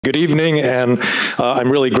Good evening, and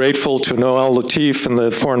I'm really grateful to Noel Latif and the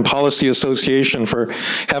Foreign Policy Association for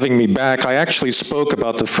having me back. I actually spoke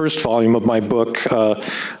about the first volume of my book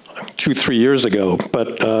 2-3 years ago,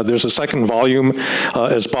 but there's a second volume,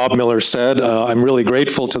 as Bob Miller said. I'm really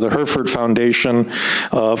grateful to the Herford Foundation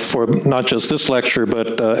for not just this lecture,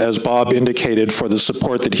 but as Bob indicated, for the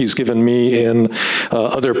support that he's given me in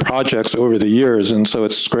other projects over the years, and so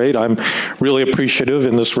it's great. I'm really appreciative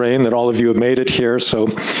in this reign that all of you have made it here. So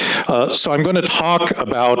I'm going to talk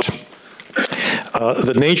about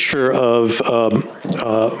the nature of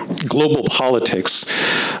global politics.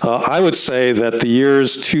 I would say that the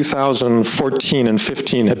years 2014 and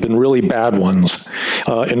 15 have been really bad ones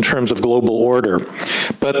in terms of global order.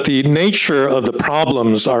 But the nature of the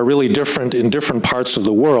problems are really different in different parts of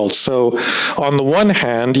the world. So on the one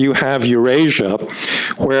hand, you have Eurasia,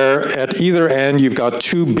 where at either end you've got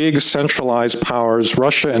two big centralized powers,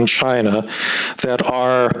 Russia and China, that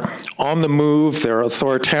are on the move. They're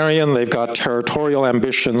authoritarian, they've got territorial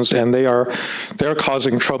ambitions, and they're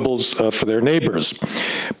causing troubles for their neighbors.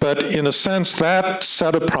 But in a sense, that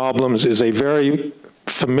set of problems is a very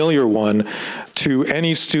familiar one to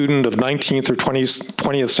any student of 19th or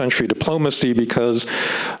 20th century diplomacy, because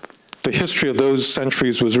the history of those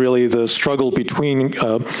centuries was really the struggle between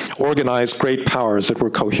organized great powers that were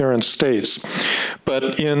coherent states.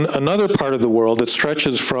 But in another part of the world that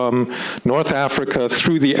stretches from North Africa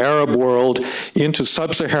through the Arab world into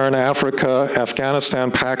sub-Saharan Africa, Afghanistan,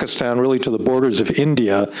 Pakistan, really to the borders of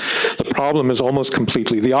India, the problem is almost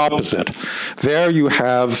completely the opposite. There you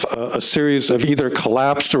have a series of either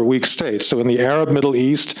collapsed or weak states. So in the Arab Middle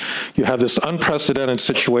East, you have this unprecedented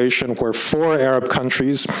situation where 4 Arab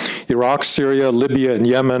countries, Iraq, Syria, Libya, and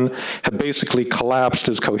Yemen, have basically collapsed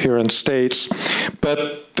as coherent states.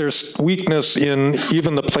 But there's weakness in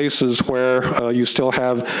even the places where you still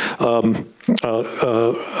have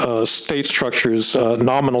state structures,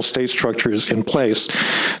 nominal state structures in place.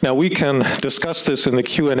 Now, we can discuss this in the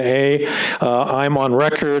Q&A. I'm on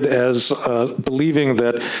record as believing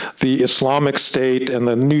that the Islamic State and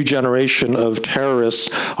the new generation of terrorists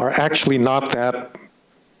are actually not that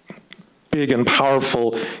big and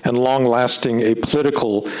powerful and long-lasting a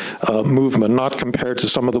political movement, not compared to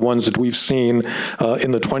some of the ones that we've seen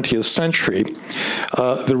in the 20th century.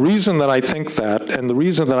 The reason that I think that, and the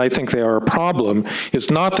reason that I think they are a problem, is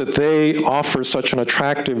not that they offer such an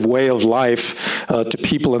attractive way of life to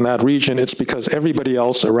people in that region. It's because everybody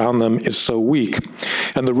else around them is so weak.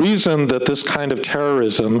 And the reason that this kind of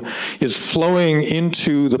terrorism is flowing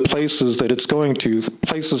into the places that it's going to,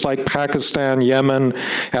 places like Pakistan, Yemen,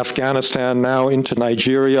 Afghanistan, now into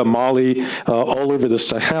Nigeria, Mali, all over the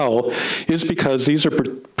Sahel, is because these are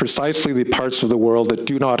precisely the parts of the world that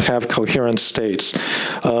do not have coherent states.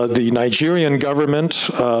 The Nigerian government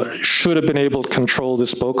should have been able to control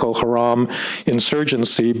this Boko Haram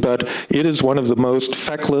insurgency, but it is one of the most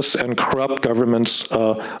feckless and corrupt governments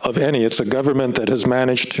of any. It's a government that has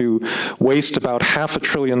managed to waste about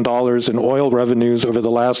 $500 billion in oil revenues over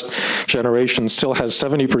the last generation, still has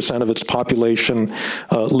 70% of its population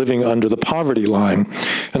living under the poverty line.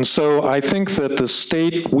 And so I think that the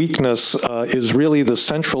state weakness is really the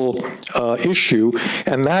central issue,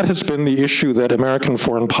 and that has been the issue that American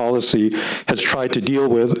foreign policy has tried to deal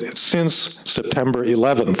with since September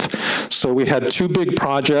 11th. So we had 2 big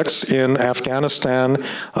projects in Afghanistan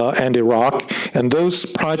and Iraq, and those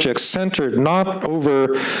projects centered not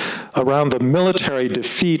around the military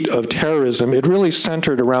defeat of terrorism. It really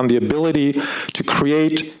centered around the ability to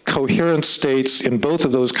create coherent states in both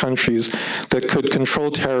of those countries that could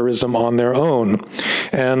control terrorism on their own.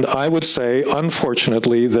 And I would say,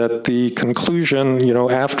 unfortunately, that the conclusion,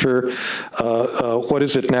 after, what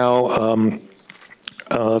is it now,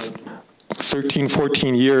 13,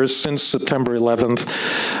 14 years since September 11th,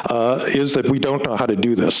 is that we don't know how to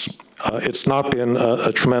do this. It's not been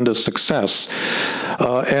a tremendous success.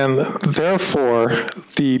 And therefore,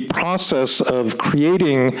 the process of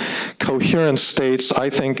creating coherent states, I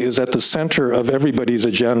think, is at the center of everybody's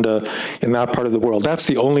agenda in that part of the world. That's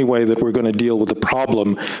the only way that we're going to deal with the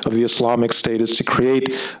problem of the Islamic State, is to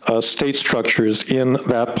create state structures in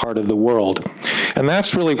that part of the world. And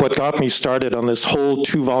that's really what got me started on this whole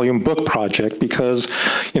 2-volume book project, because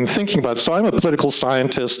in thinking about it, so I'm a political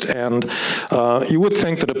scientist, and you would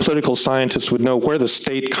think that a political scientist would know where the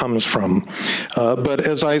state comes from. But but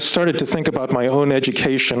as I started to think about my own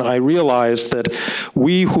education, I realized that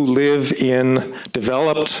we who live in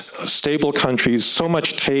developed, stable countries so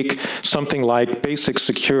much take something like basic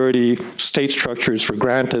security, state structures for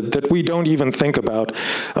granted that we don't even think about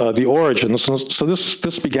the origins. And so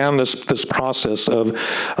this began this process of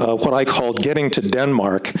what I called getting to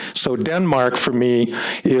Denmark. So Denmark, for me,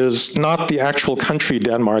 is not the actual country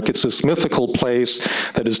Denmark. It's this mythical place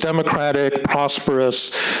that is democratic,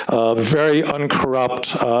 prosperous, very uncorrupt,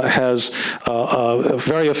 has a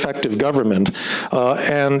very effective government.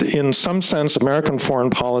 And in some sense, American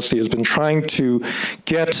foreign policy has been trying to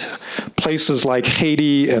get places like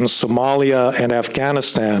Haiti and Somalia and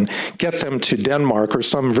Afghanistan, get them to Denmark or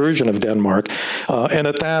some version of Denmark. And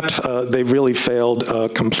at that, they've really failed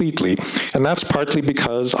completely. And that's partly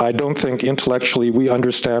because I don't think intellectually we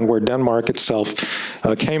understand where Denmark itself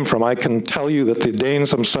came from. I can tell you that the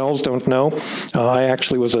Danes themselves don't know. I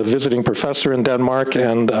actually was a visiting professor in Denmark,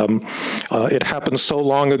 and it happened so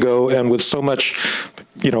long ago and with so much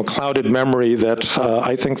clouded memory that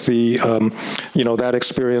I think that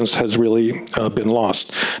experience has really been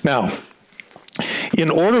lost. Now, in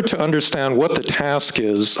order to understand what the task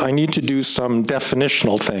is, I need to do some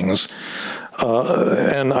definitional things.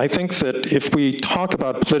 And I think that if we talk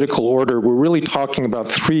about political order, we're really talking about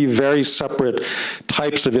three very separate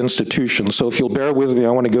types of institutions. So if you'll bear with me,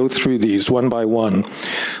 I want to go through these one by one.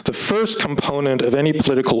 The first component of any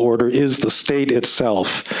political order is the state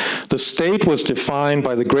itself. The state was defined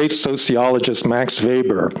by the great sociologist Max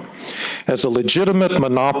Weber as a legitimate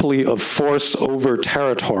monopoly of force over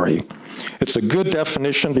territory. It's a good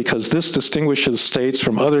definition because this distinguishes states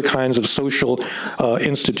from other kinds of social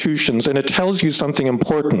institutions, and it tells you something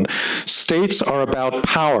important. States are about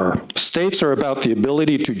power. States are about the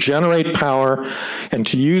ability to generate power and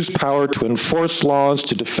to use power to enforce laws,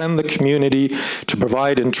 to defend the community, to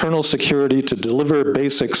provide internal security, to deliver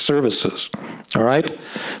basic services. All right?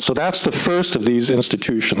 So that's the first of these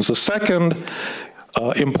institutions. The second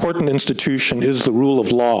important institution is the rule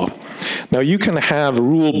of law. Now, you can have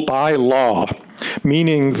rule by law,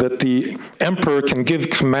 meaning that the emperor can give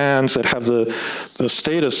commands that have the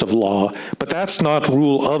status of law, but that's not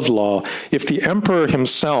rule of law. If the emperor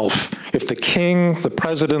himself, if the king, the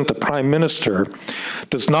president, the prime minister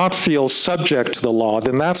does not feel subject to the law,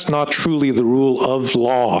 then that's not truly the rule of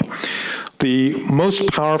law. The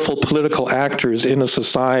most powerful political actors in a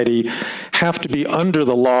society have to be under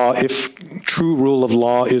the law if true rule of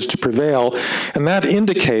law is to prevail, and that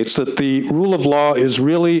indicates that the rule of law is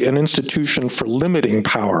really an institution for limiting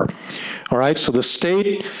power. All right, so the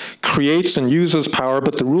state creates and uses power,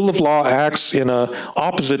 but the rule of law acts in an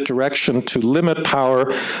opposite direction to limit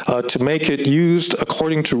power, to make it used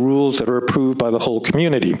according to rules that are approved by the whole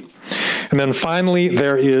community. And then finally,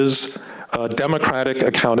 there is democratic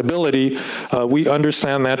accountability. We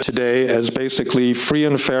understand that today as basically free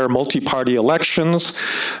and fair multi-party elections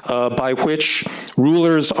by which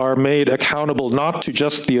rulers are made accountable not to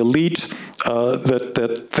just the elite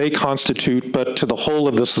that they constitute, but to the whole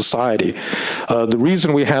of the society. The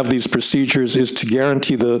reason we have these procedures is to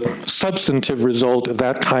guarantee the substantive result of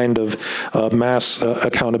that kind of mass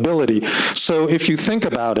accountability. So if you think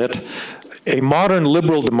about it, a modern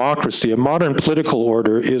liberal democracy, a modern political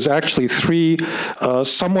order, is actually three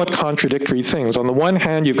somewhat contradictory things. On the one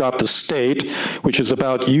hand, you've got the state, which is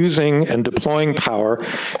about using and deploying power,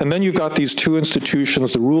 and then you've got these two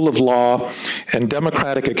institutions, the rule of law and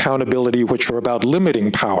democratic accountability, which are about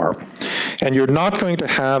limiting power. And you're not going to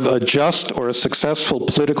have a just or a successful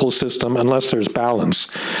political system unless there's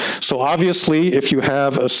balance. So obviously, if you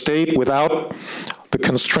have a state without the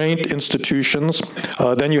constraint institutions,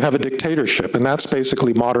 then you have a dictatorship, and that's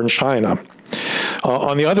basically modern China.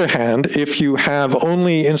 On the other hand, if you have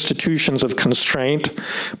only institutions of constraint,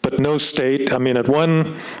 but no state, I mean, at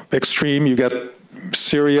one extreme you get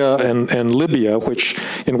Syria and Libya,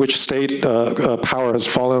 in which state power has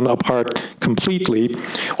fallen apart completely,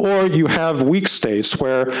 or you have weak states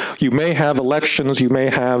where you may have elections, you may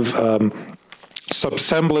have some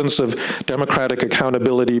semblance of democratic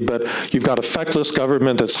accountability, but you've got a feckless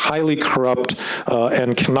government that's highly corrupt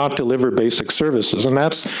and cannot deliver basic services. And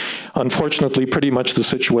that's, unfortunately, pretty much the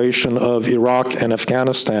situation of Iraq and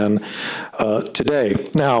Afghanistan today.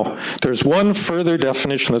 Now, there's one further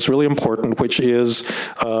definition that's really important, which is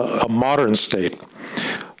a modern state.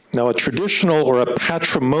 Now, a traditional or a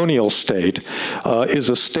patrimonial state is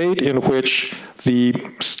a state in which the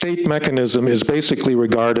state mechanism is basically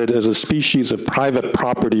regarded as a species of private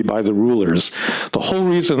property by the rulers. The whole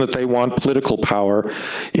reason that they want political power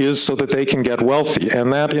is so that they can get wealthy.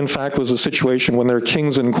 And that, in fact, was a situation when there were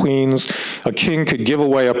kings and queens. A king could give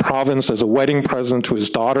away a province as a wedding present to his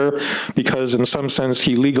daughter because, in some sense,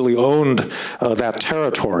 he legally owned that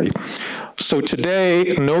territory. So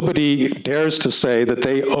today, nobody dares to say that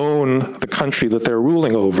they own the country that they're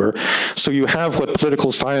ruling over. So you have what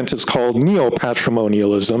political scientists call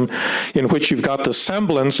neo-patrimonialism, in which you've got the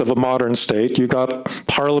semblance of a modern state, you've got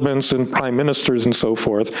parliaments and prime ministers and so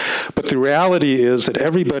forth, but the reality is that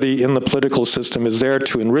everybody in the political system is there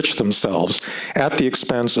to enrich themselves at the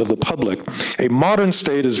expense of the public. A modern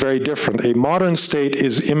state is very different. A modern state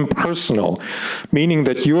is impersonal, meaning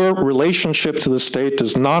that your relationship to the state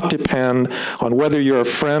does not depend on whether you're a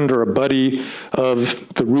friend or a buddy of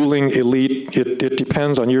the ruling elite. It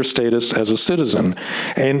depends on your status as a citizen.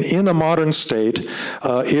 And in a modern state,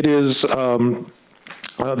 there's a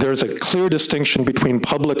clear distinction between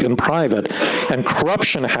public and private, and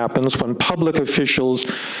corruption happens when public officials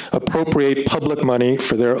appropriate public money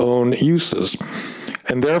for their own uses.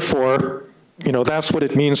 And therefore, that's what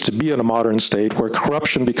it means to be in a modern state where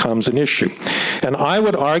corruption becomes an issue. And I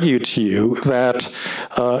would argue to you that,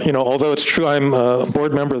 although it's true I'm a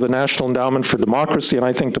board member of the National Endowment for Democracy, and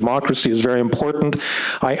I think democracy is very important,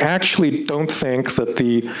 I actually don't think that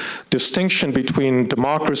the distinction between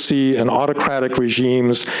democracy and autocratic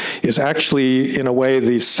regimes is actually, in a way,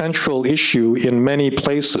 the central issue in many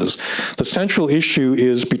places. The central issue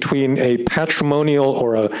is between a patrimonial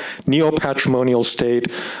or a neo-patrimonial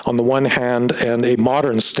state on the one hand and a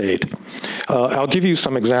modern state. I'll give you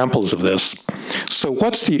some examples of this. So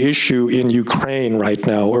what's the issue in Ukraine right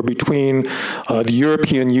now, or between the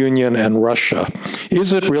European Union and Russia?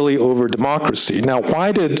 Is it really over democracy? Now,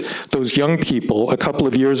 why did those young people a couple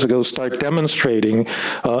of years ago start demonstrating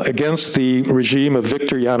against the regime of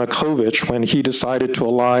Viktor Yanukovych when he decided to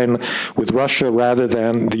align with Russia rather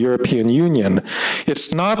than the European Union?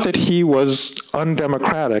 It's not that he was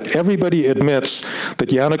undemocratic. Everybody admits that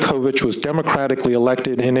Yanukovych was democratically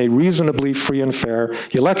elected in a reasonably free and fair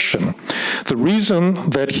election. The reason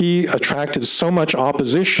that he attracted so much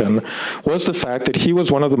opposition was the fact that he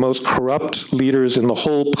was one of the most corrupt leaders in the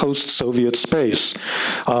whole post-Soviet space.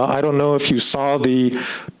 I don't know if you saw the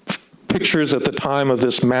pictures at the time of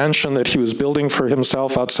this mansion that he was building for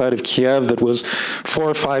himself outside of Kiev that was 4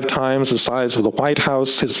 or 5 times the size of the White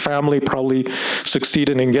House. His family probably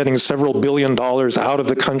succeeded in getting several $1 billion out of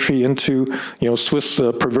the country into,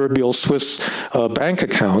 proverbial Swiss bank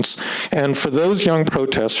accounts. And for those young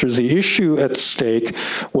protesters, the issue at stake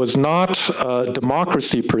was not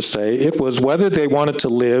democracy per se. It was whether they wanted to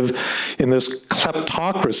live in this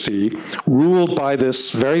kleptocracy ruled by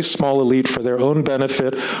this very small elite for their own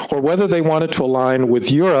benefit, or whether they wanted to align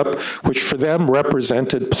with Europe, which for them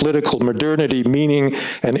represented political modernity, meaning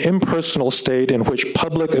an impersonal state in which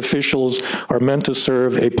public officials are meant to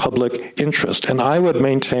serve a public interest. And I would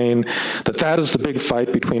maintain that that is the big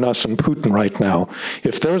fight between us and Putin right now.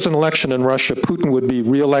 If there was an election in Russia, Putin would be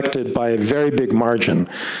reelected by a very big margin.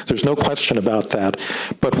 There's no question about that.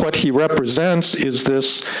 But what he represents is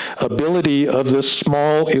this ability of this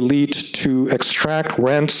small elite to extract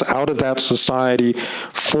rents out of that society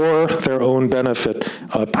for their own benefit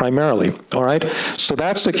primarily, all right? So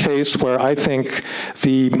that's a case where I think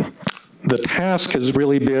the task has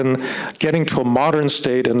really been getting to a modern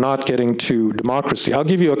state and not getting to democracy. I'll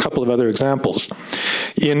give you a couple of other examples.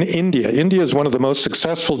 In India is one of the most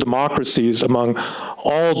successful democracies among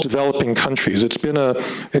all developing countries. It's been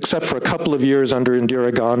except for a couple of years under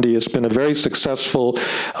Indira Gandhi, it's been a very successful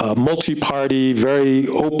multi-party, very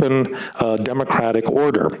open democratic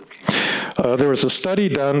order. There was a study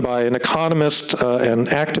done by an economist and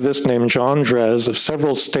activist named John Drez of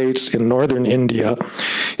several states in northern India,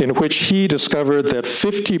 in which he discovered that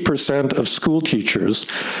 50% of school teachers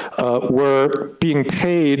were being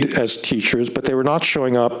paid as teachers, but they were not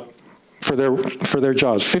showing up for their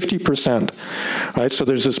jobs, 50%, right? So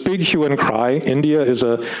there's this big hue and cry. India is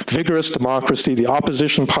a vigorous democracy. The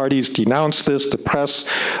opposition parties denounced this. The press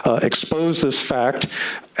exposed this fact.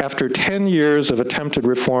 After 10 years of attempted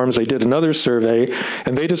reforms, they did another survey,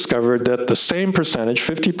 and they discovered that the same percentage,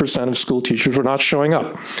 50% of school teachers, were not showing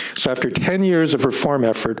up. So after 10 years of reform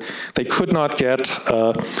effort, they could not get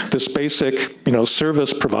this basic,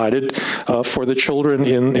 service provided for the children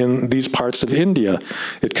in these parts of India.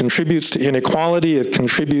 It contributes to inequality. It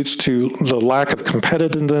contributes to the lack of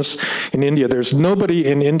competitiveness in India. There's nobody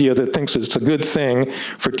in India that thinks it's a good thing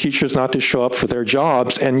for teachers not to show up for their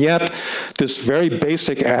jobs, and yet this very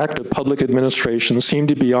basic act of public administration seemed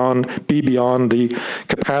to be beyond the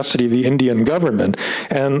capacity of the Indian government.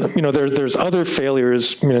 And there's other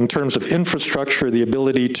failures in terms of infrastructure, the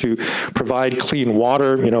ability to provide clean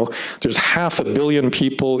water. There's 500 million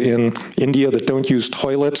people in India that don't use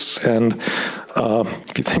toilets, and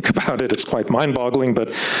if you think about it, it's quite mind-boggling.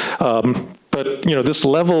 But this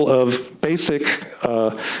level of basic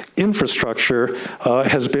infrastructure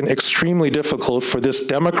has been extremely difficult for this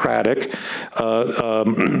democratic,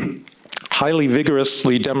 highly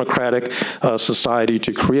vigorously democratic society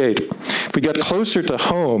to create. If we get closer to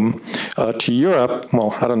home, to Europe,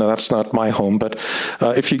 well, I don't know, that's not my home, but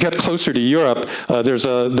if you get closer to Europe, there's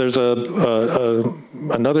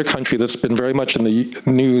another country that's been very much in the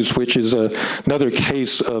news, which is another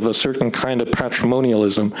case of a certain kind of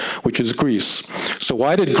patrimonialism, which is Greece. So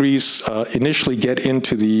why did Greece initially get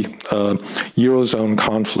into the Eurozone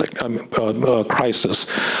conflict, crisis?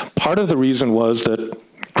 Part of the reason was that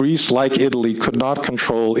Greece, like Italy, could not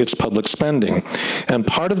control its public spending. And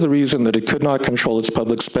part of the reason that it could not control its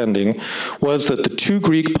public spending was that the two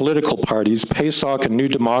Greek political parties, PASOK and New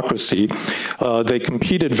Democracy, they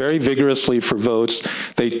competed very vigorously for votes.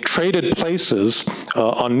 They traded places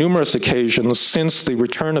on numerous occasions since the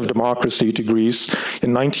return of democracy to Greece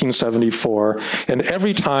in 1974. And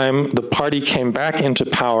every time the party came back into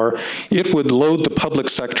power, it would load the public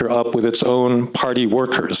sector up with its own party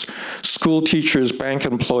workers, school teachers, bank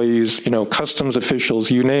employees, customs officials,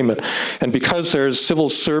 you name it. And because there's civil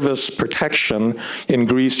service protection in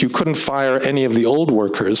Greece, you couldn't fire any of the old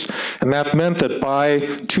workers. And that meant that by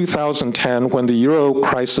 2010, when the Euro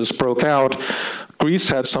crisis broke out, Greece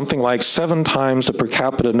had something like 7 times the per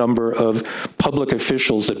capita number of public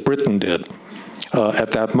officials that Britain did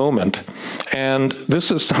at that moment. And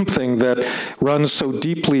this is something that runs so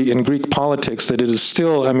deeply in Greek politics that it is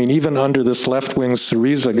still, even under this left-wing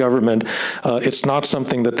Syriza government, it's not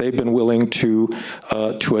something that they've been willing to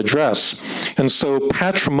address. And so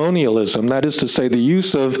patrimonialism, that is to say the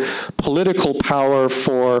use of political power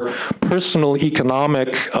for personal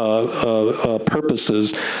economic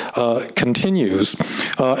purposes continues.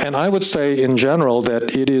 And I would say in general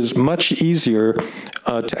that it is much easier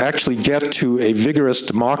to actually get to a vigorous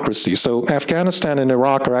democracy. So Afghanistan and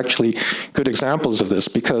Iraq are actually good examples of this,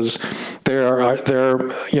 because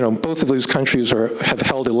both of these countries have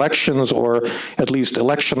held elections, or at least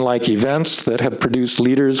election-like events that have produced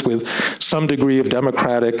leaders with some degree of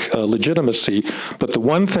democratic legitimacy. But the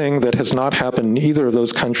one thing that has not happened in either of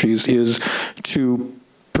those countries is to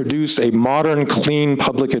produce a modern, clean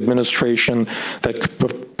public administration that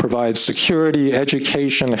provides security,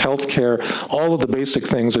 education, healthcare, all of the basic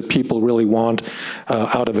things that people really want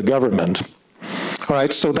out of a government. All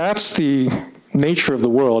right, so that's the nature of the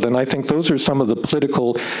world, and I think those are some of the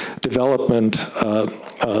political development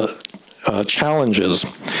challenges.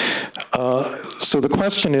 So the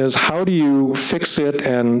question is, how do you fix it,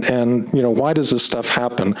 and why does this stuff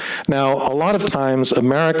happen? Now, a lot of times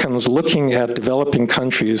Americans looking at developing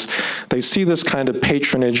countries, they see this kind of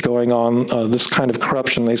patronage going on, this kind of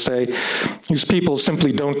corruption. They say, these people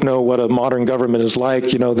simply don't know what a modern government is like.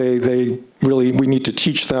 We need to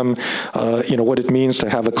teach them, what it means to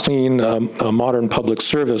have a clean, modern public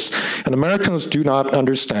service. And Americans do not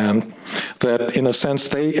understand that, in a sense,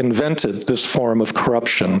 they invented this form of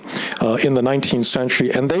corruption in the 19th century,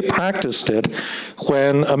 and they practiced it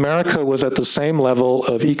when America was at the same level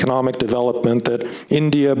of economic development that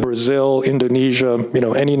India, Brazil, Indonesia,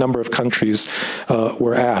 any number of countries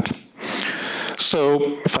were at. So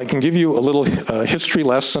if I can give you a little history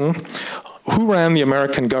lesson, who ran the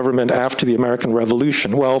American government after the American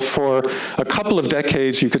Revolution? Well, for a couple of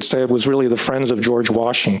decades, you could say it was really the friends of George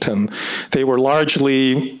Washington. They were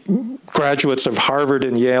largely graduates of Harvard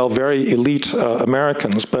and Yale, very elite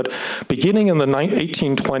Americans. But beginning in the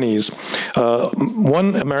 1820s,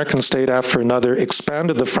 one American state after another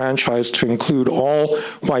expanded the franchise to include all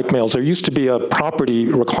white males. There used to be a property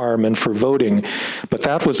requirement for voting, but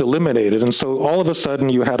that was eliminated. And so all of a sudden,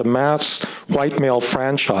 you had a mass white male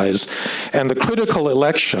franchise. And the critical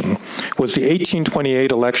election was the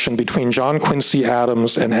 1828 election between John Quincy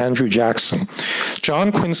Adams and Andrew Jackson.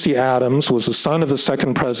 John Quincy Adams was the son of the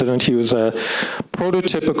second president. He was a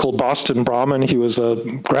prototypical Boston Brahmin. He was a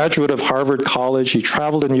graduate of Harvard College. He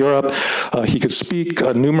traveled in Europe. He could speak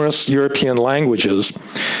numerous European languages.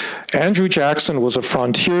 Andrew Jackson was a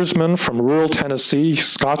frontiersman from rural Tennessee,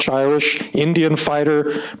 Scotch-Irish, Indian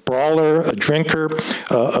fighter, brawler, a drinker,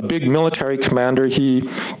 a big military commander. He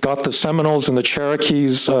got the Seminoles and the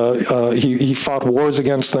Cherokees. He fought wars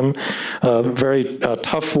against them, very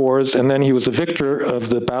tough wars, and then he was the victor of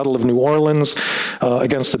the Battle of New Orleans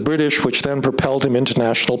against the British, which then propelled him into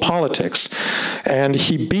national politics. And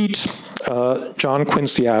he beat John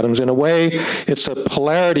Quincy Adams. In a way, it's a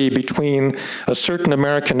polarity between a certain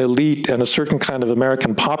American elite and a certain kind of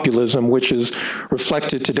American populism, which is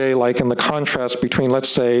reflected today like in the contrast between, let's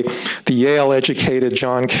say, the Yale-educated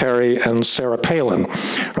John Kerry and Sarah Palin,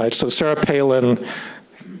 right? So Sarah Palin,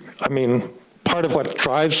 I mean, part of what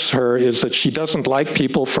drives her is that she doesn't like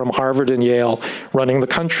people from Harvard and Yale running the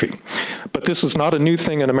country. But this is not a new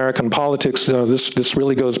thing in American politics. This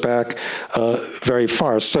really goes back very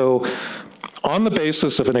far. So on the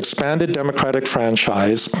basis of an expanded democratic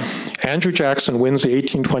franchise, Andrew Jackson wins the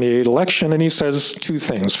 1828 election, and he says two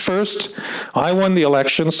things. First, I won the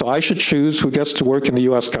election, so I should choose who gets to work in the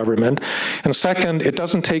US government. And second, it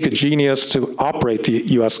doesn't take a genius to operate the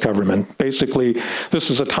US government. Basically,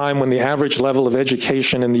 this is a time when the average level of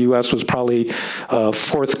education in the US was probably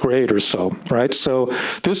fourth grade or so, right? So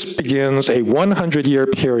this begins a 100-year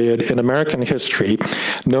period in American history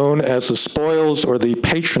known as the spoils or the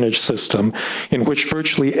patronage system, in which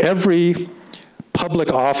virtually every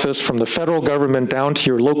public office from the federal government down to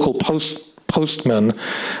your local postman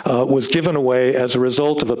was given away as a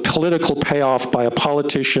result of a political payoff by a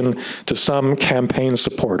politician to some campaign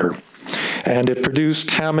supporter. And it produced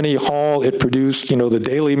Tammany Hall, it produced, the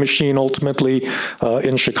Daily Machine ultimately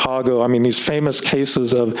in Chicago. I mean, these famous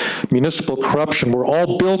cases of municipal corruption were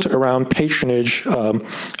all built around patronage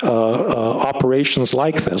operations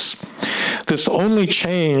like this. This only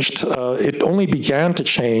changed, it only began to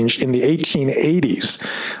change in the 1880s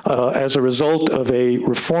as a result of a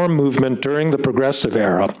reform movement during the Progressive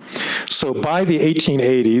era. So by the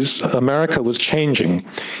 1880s, America was changing.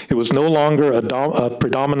 It was no longer a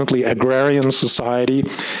predominantly agrarian society.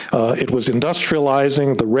 It was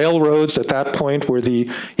industrializing. The railroads at that point were the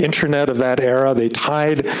internet of that era. They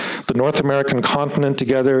tied the North American continent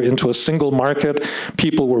together into a single market.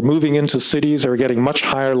 People were moving into cities. They were getting much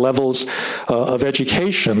higher levels of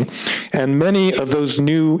education. And many of those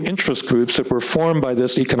new interest groups that were formed by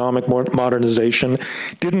this economic modernization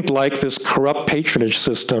didn't like this corrupt patronage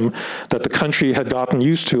system that the country had gotten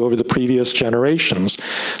used to over the previous generations.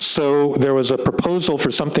 So there was a proposal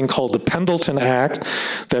for something called the Pendleton Act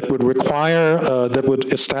that would require, that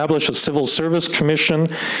would establish a civil service commission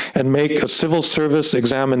and make a civil service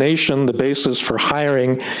examination the basis for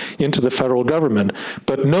hiring into the federal government.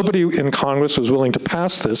 But nobody in Congress was willing to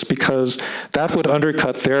pass this because that would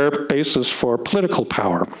undercut their basis for political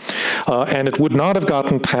power. And it would not have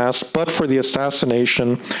gotten passed but for the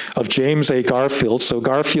assassination of James A. Garfield. So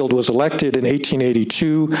Garfield was elected in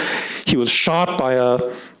 1882. He was shot by a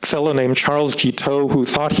fellow named Charles Guiteau, who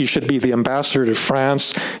thought he should be the ambassador to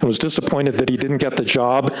France and was disappointed that he didn't get the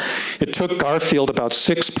job. It took Garfield about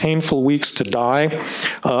 6 painful weeks to die,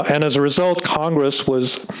 and as a result, Congress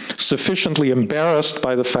was sufficiently embarrassed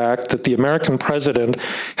by the fact that the American president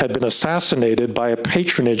had been assassinated by a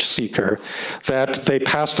patronage seeker that they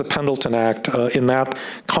passed the Pendleton Act in that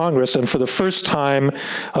Congress, and for the first time,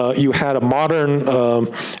 you had a modern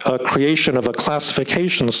creation of a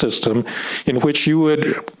classification system in which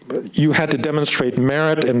you had to demonstrate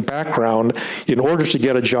merit and background in order to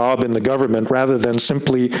get a job in the government rather than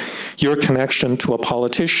simply your connection to a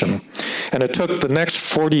politician. And it took the next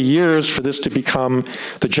 40 years for this to become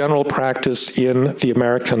the general practice in the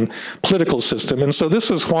American political system. And so this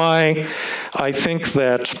is why I think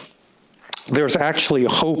that there's actually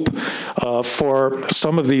hope for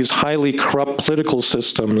some of these highly corrupt political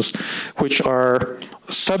systems which are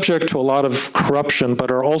subject to a lot of corruption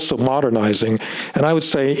but are also modernizing. And I would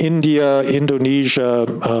say India, Indonesia,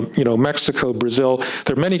 Mexico, Brazil,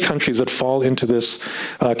 there are many countries that fall into this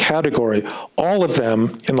category. All of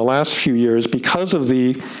them in the last few years, because of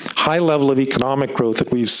the high level of economic growth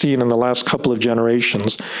that we've seen in the last couple of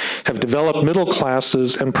generations, have developed middle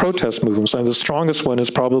classes and protest movements. And the strongest one is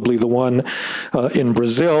probably the one in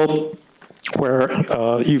Brazil, where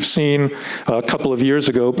you've seen a couple of years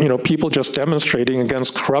ago, people just demonstrating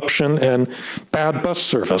against corruption and bad bus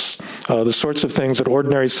service, the sorts of things that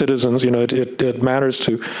ordinary citizens, it matters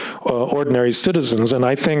to ordinary citizens. And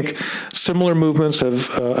I think similar movements have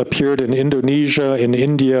appeared in Indonesia, in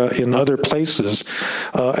India, in other places.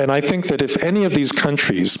 And I think that if any of these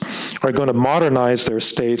countries are going to modernize their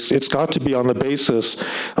states, it's got to be on the basis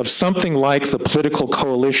of something like the political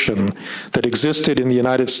coalition that existed in the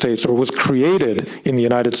United States or was created in the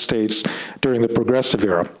United States during the Progressive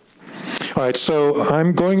era. All right, so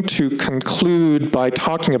I'm going to conclude by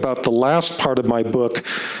talking about the last part of my book,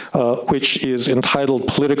 which is entitled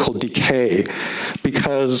Political Decay,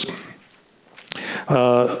 because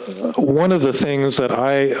one of the things that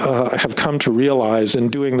I have come to realize in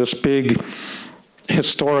doing this big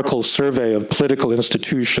historical survey of political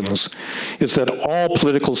institutions is that all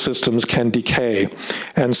political systems can decay.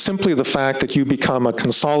 And simply the fact that you become a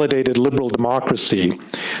consolidated liberal democracy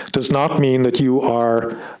does not mean that you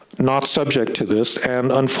are not subject to this.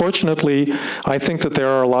 And unfortunately, I think that there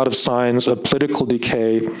are a lot of signs of political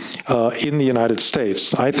decay in the United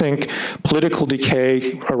States. I think political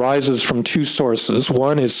decay arises from two sources.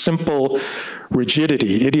 One is simple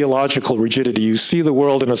rigidity, ideological rigidity. You see the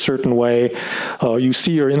world in a certain way, you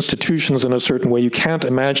see your institutions in a certain way, you can't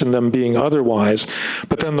imagine them being otherwise,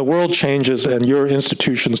 but then the world changes and your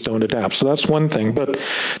institutions don't adapt. So that's one thing. But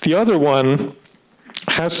the other one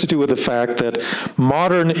has to do with the fact that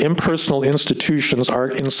modern impersonal institutions are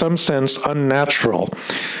in some sense unnatural.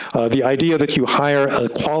 The idea that you hire a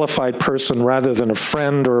qualified person rather than a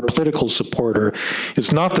friend or a political supporter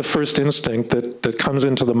is not the first instinct that comes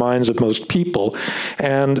into the minds of most people.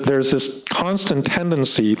 And there's this constant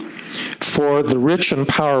tendency for the rich and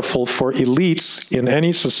powerful, for elites in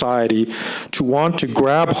any society, to want to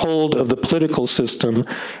grab hold of the political system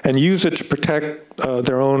and use it to protect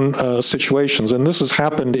their own situations. And this has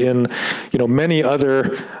happened in, many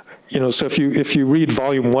other, so if you read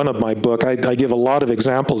volume 1 of my book, I give a lot of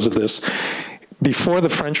examples of this. Before the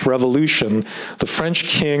French Revolution, the French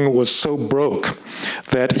king was so broke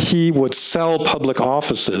that he would sell public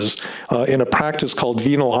offices in a practice called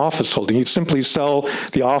venal office holding. He'd simply sell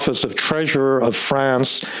the office of treasurer of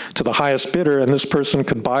France to the highest bidder, and this person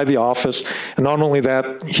could buy the office. And not only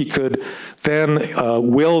that, he could then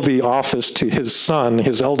will the office to his son,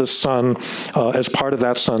 his eldest son, as part of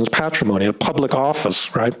that son's patrimony, a public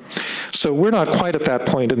office, right? So we're not quite at that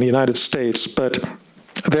point in the United States, but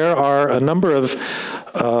there are a number of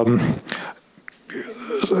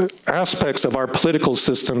aspects of our political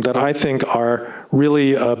system that I think are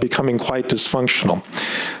really becoming quite dysfunctional.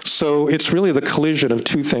 So it's really the collision of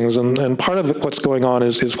two things, and part of what's going on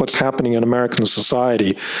is what's happening in American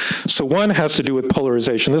society. So one has to do with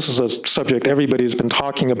polarization. This is a subject everybody's been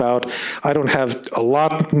talking about. I don't have a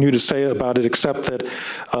lot new to say about it except that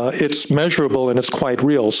it's measurable and it's quite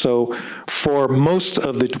real. So for most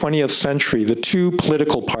of the 20th century, the two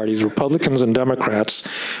political parties, Republicans and Democrats,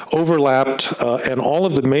 overlapped, and all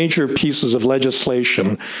of the major pieces of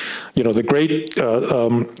legislation, the great,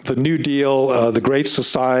 the New Deal, the Great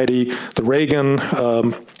Society, the Reagan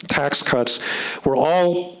tax cuts, were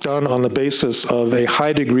all done on the basis of a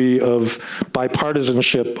high degree of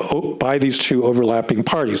bipartisanship by these two overlapping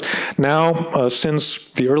parties. Now,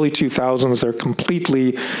 since the early 2000s, they're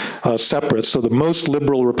completely separate. So the most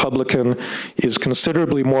liberal Republican is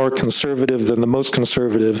considerably more conservative than the most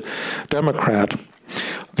conservative Democrat.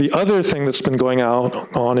 The other thing that's been going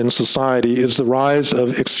on in society is the rise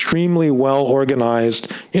of extremely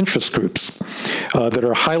well-organized interest groups that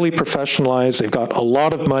are highly professionalized. They've got a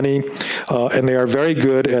lot of money, and they are very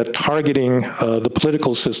good at targeting the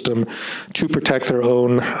political system to protect their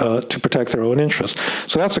own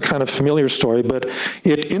interests. So that's a kind of familiar story, but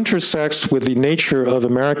it intersects with the nature of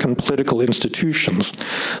American political institutions.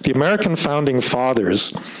 The American founding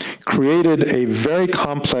fathers created a very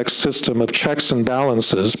complex system of checks and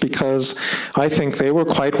balances because I think they were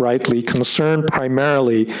quite rightly concerned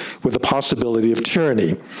primarily with the possibility of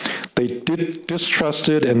tyranny. They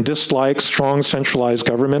distrusted and disliked strong centralized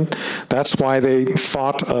government. That's why they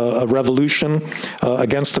fought a revolution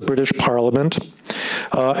against the British Parliament.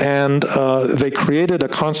 And they created a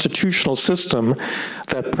constitutional system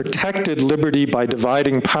that protected liberty by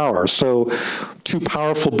dividing power. So two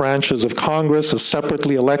powerful branches of Congress, a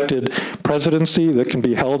separately elected presidency that can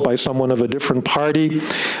be held by someone of a different party,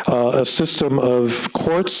 a system of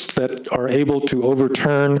courts that are able to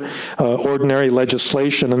overturn ordinary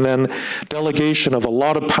legislation, and then delegation of a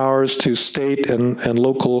lot of powers to state and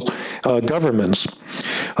local governments.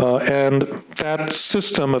 And that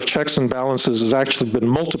system of checks and balances has actually been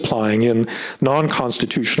multiplying in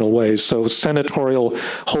non-constitutional ways. So senatorial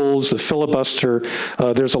holds, the filibuster,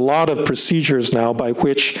 there's a lot of procedures now by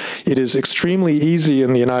which it is extremely easy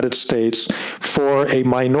in the United States for a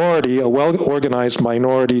minority, a well-organized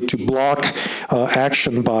minority, to block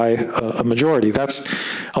action by a majority. That's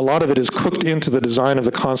A lot of it is cooked into the design of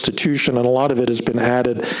the Constitution, and a lot of it has been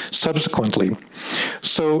added subsequently.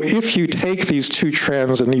 So if you take these two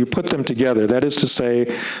trends and you put them together, that is to say,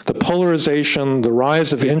 the polarization, the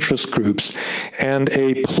rise of interest groups, and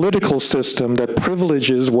a political system that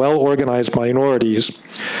privileges well-organized minorities,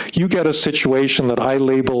 you get a situation that I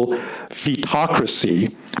label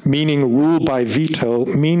vetocracy, meaning rule by veto,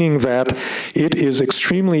 meaning that it is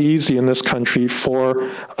extremely easy in this country for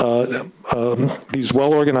these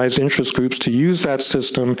well-organized interest groups to use that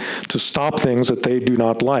system to stop things that they do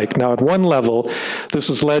not like. Now, at one level, this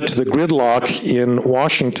has led to the gridlock in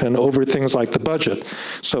Washington over things like the budget.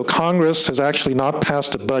 So Congress has actually not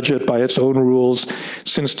passed a budget by its own rules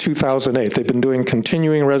since 2008. They've been doing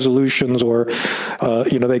continuing resolutions, or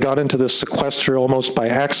they got into this sequester almost by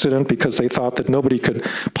accident because they thought that nobody could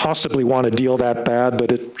possibly want a deal that bad,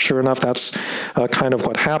 but sure enough, that's kind of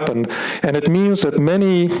what happened. And it means that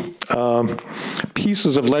many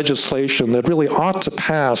pieces of legislation that really ought to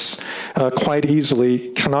pass quite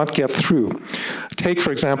easily cannot get through. Take,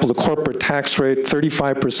 for example, the corporate tax rate,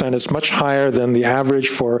 35% is much higher than the average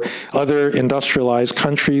for other industrialized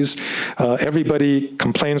countries. Everybody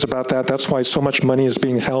complains about that. That's why so much money is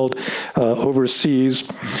being held overseas.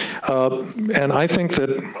 And I think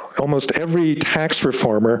that almost every tax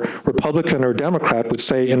reformer, Republican or Democrat, would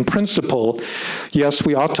say, in principle, yes,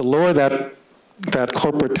 we ought to lower that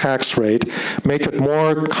corporate tax rate, make it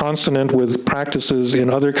more consonant with practices in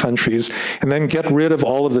other countries, and then get rid of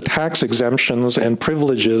all of the tax exemptions and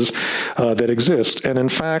privileges that exist. And in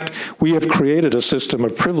fact, we have created a system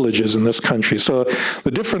of privileges in this country. So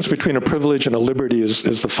the difference between a privilege and a liberty is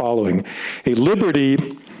the following. A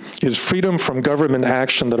liberty is freedom from government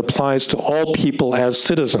action that applies to all people as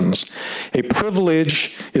citizens. A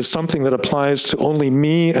privilege is something that applies to only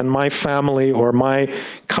me and my family or my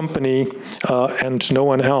company and to no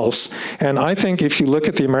one else. And I think if you look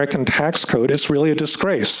at the American tax code, it's really a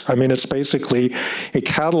disgrace. I mean, it's basically a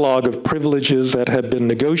catalog of privileges that have been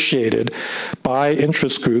negotiated by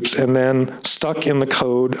interest groups and then stuck in the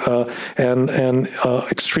code and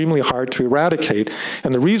extremely hard to eradicate.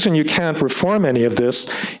 And the reason you can't reform any of this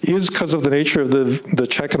is because of the nature of the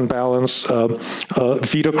check and balance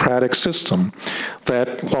vetocratic system,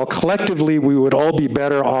 that while collectively we would all be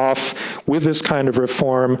better off with this kind of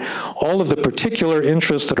reform, all of the particular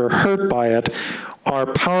interests that are hurt by it are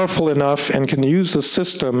powerful enough and can use the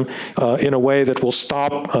system in a way that will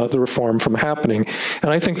stop the reform from happening.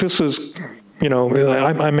 And I think this is, I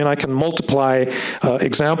mean, I can multiply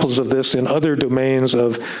examples of this in other domains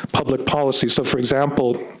of public policy. So for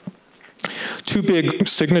example, two big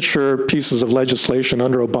signature pieces of legislation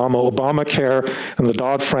under Obamacare and the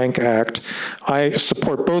Dodd-Frank Act. I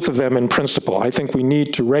support both of them in principle. I think we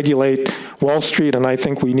need to regulate Wall Street, and I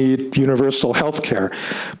think we need universal health care.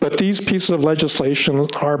 But these pieces of legislation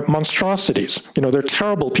are monstrosities. They're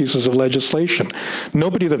terrible pieces of legislation.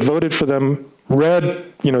 Nobody that voted for them read,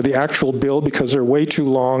 the actual bill because they're way too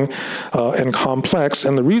long and complex.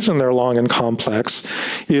 And the reason they're long and complex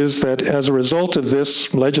is that as a result of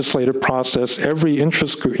this legislative process, every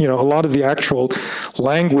interest group, a lot of the actual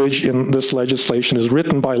language in this legislation is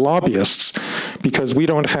written by lobbyists because we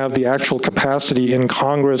don't have the actual capacity in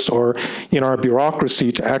Congress or in our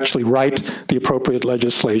bureaucracy to actually write the appropriate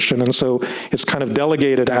legislation. And so it's kind of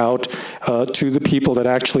delegated out to the people that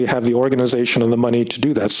actually have the organization and the money to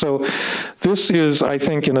do that. So this is, I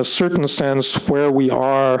think, in a certain sense, where we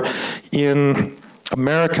are in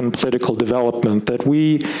American political development, that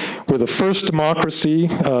we were the first democracy.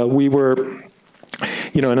 We were,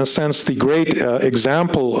 in a sense, the great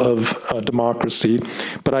example of democracy.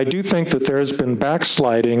 But I do think that there has been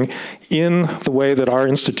backsliding in the way that our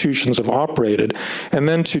institutions have operated. And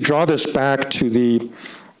then to draw this back to the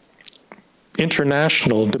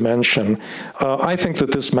international dimension, I think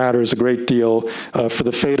that this matters a great deal for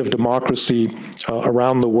the fate of democracy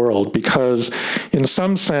around the world, because in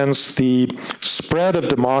some sense the spread of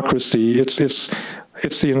democracy, it's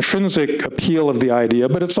the intrinsic appeal of the idea,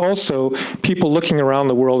 but it's also people looking around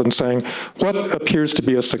the world and saying, what appears to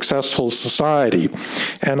be a successful society?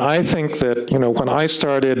 And I think that, when I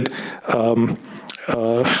started,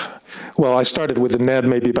 well, I started with the NED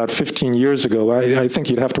maybe about 15 years ago. I think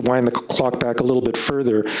you'd have to wind the clock back a little bit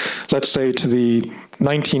further, let's say to the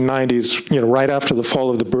 1990s, right after the fall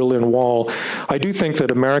of the Berlin Wall. I do think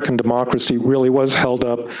that American democracy really was held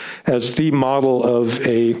up as the model of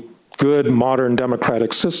a good, modern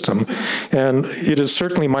democratic system. And it is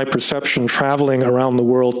certainly my perception, traveling around the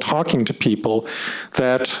world, talking to people,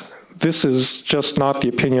 that this is just not the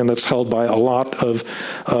opinion that's held by a lot of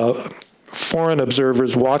foreign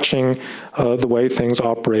observers watching the way things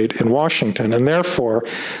operate in Washington. And therefore,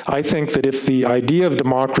 I think that if the idea of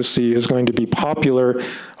democracy is going to be popular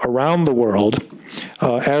around the world,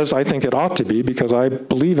 as I think it ought to be, because I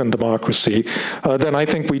believe in democracy, then I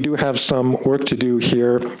think we do have some work to do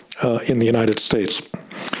here in the United States.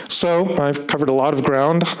 So I've covered a lot of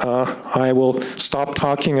ground. I will stop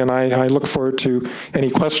talking, and I look forward to any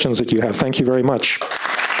questions that you have. Thank you very much.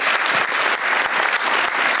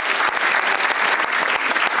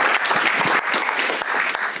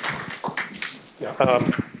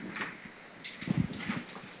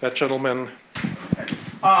 That gentleman.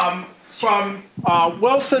 From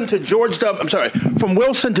Wilson to George W. I'm sorry. From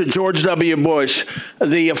Wilson to George W. Bush,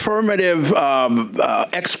 the affirmative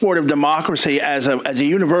export of democracy as a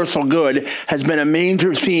universal good has been a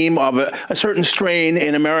major theme of a certain strain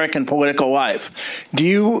in American political life. Do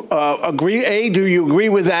you agree? A, do you agree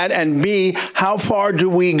with that? And B, how far do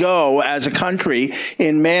we go as a country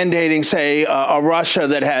in mandating, say, a Russia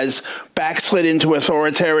that has backslid into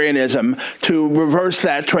authoritarianism to reverse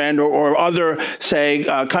that trend, or other, say,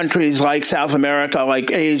 countries like South America,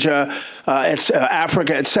 like Asia,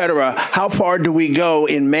 Africa, et cetera? How far do we go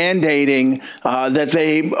in mandating that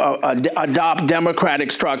they adopt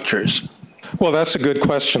democratic structures? Well, that's a good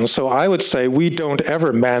question. So I would say we don't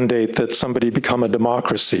ever mandate that somebody become a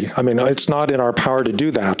democracy. I mean, it's not in our power to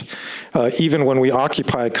do that. Even when we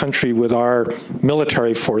occupy a country with our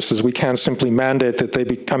military forces, we can't simply mandate that they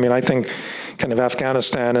be, I mean, I think kind of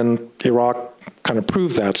Afghanistan and Iraq kind of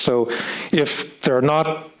prove that. So if there are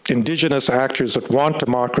not indigenous actors that want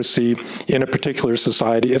democracy in a particular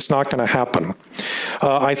society, it's not going to happen.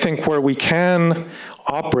 I think where we can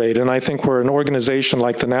operate, and I think where an organization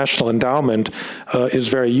like the National Endowment is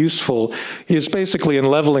very useful, is basically in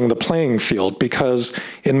leveling the playing field, because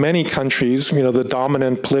in many countries, you know, the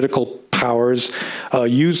dominant political powers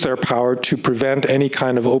use their power to prevent any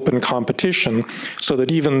kind of open competition, so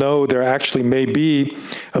that even though there actually may be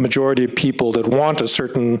a majority of people that want a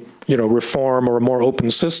certain, you know, reform or a more open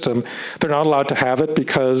system, they're not allowed to have it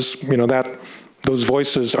because, you know, that those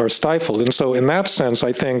voices are stifled. And so in that sense,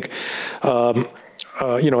 I think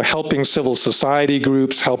you know, helping civil society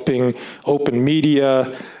groups, helping open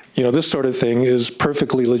media, you know, this sort of thing is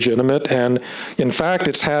perfectly legitimate. And in fact,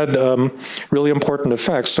 it's had really important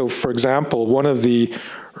effects. So for example, one of the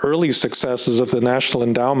early successes of the National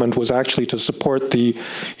Endowment was actually to support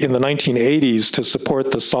in the 1980s, to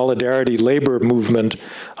support the Solidarity labor movement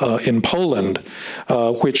in Poland,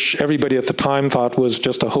 which everybody at the time thought was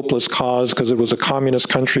just a hopeless cause because it was a communist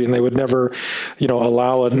country and they would never, you know,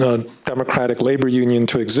 allow a democratic labor union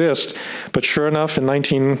to exist. But sure enough, in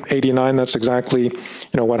 1989, that's exactly,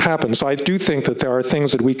 you know, what happened. So I do think that there are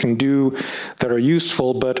things that we can do that are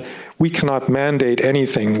useful, but we cannot mandate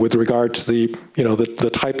anything with regard to the, you know, the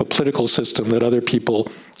type of political system that other people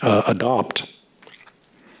adopt.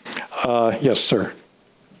 Yes, sir.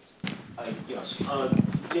 Yes.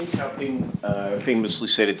 Jim Tauping famously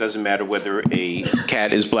said it doesn't matter whether a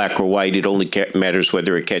cat is black or white, it only matters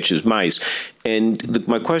whether it catches mice. And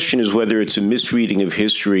my question is whether it's a misreading of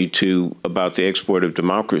history about the export of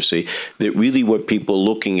democracy, that really what people are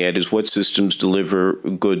looking at is what systems deliver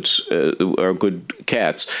goods, or good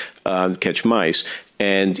cats, catch mice.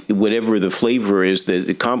 And whatever the flavor is that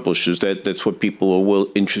accomplishes that, that's what people are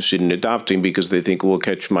interested in adopting because they think it will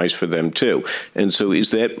catch mice for them too. And so is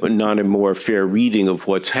that not a more fair reading of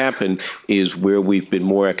what's happened, is where we've been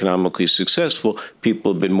more economically successful,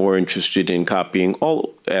 people have been more interested in copying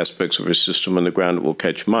all aspects of a system on the ground that will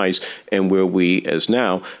catch mice, and where we, as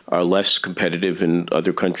now, are less competitive and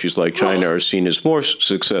other countries like China are seen as more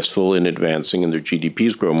successful in advancing and their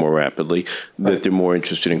GDPs grow more rapidly, that they're more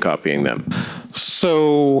interested in copying them.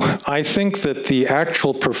 So I think that the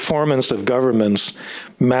actual performance of governments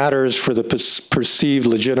matters for the perceived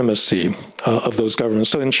legitimacy of those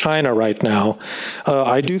governments. So in China right now,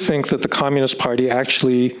 I do think that the Communist Party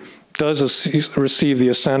actually does receive the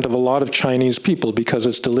assent of a lot of Chinese people because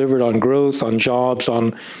it's delivered on growth, on jobs,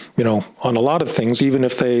 on, you know, on a lot of things, even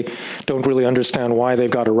if they don't really understand why they've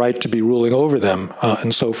got a right to be ruling over them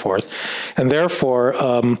and so forth. And therefore,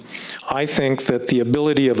 I think that the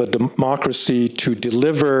ability of a democracy to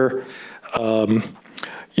deliver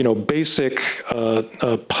you know, basic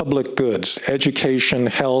public goods, education,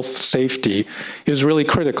 health, safety, is really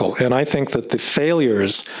critical. And I think that the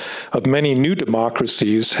failures of many new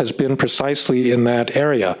democracies has been precisely in that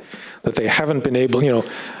area, that they haven't been able, you know,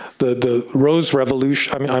 the Rose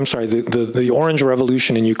Revolution, the Orange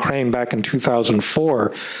Revolution in Ukraine back in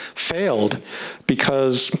 2004 failed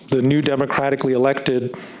because the new democratically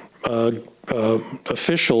elected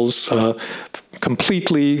officials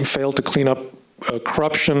completely failed to clean up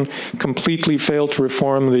corruption, completely failed to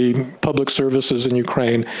reform the public services in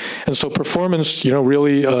Ukraine. And so performance,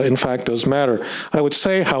 really, in fact, does matter. I would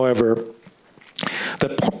say, however,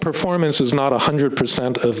 that performance is not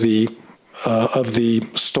 100% of the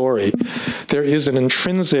story. There is an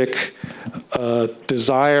intrinsic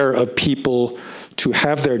desire of people to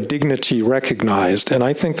have their dignity recognized. And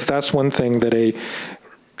I think that's one thing that a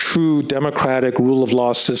true democratic rule of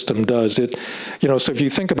law system does. So if you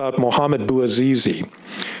think about Mohamed Bouazizi,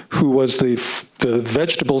 who was the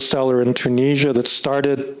vegetable seller in Tunisia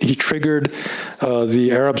he triggered the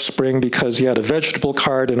Arab Spring because he had a vegetable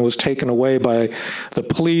cart and it was taken away by the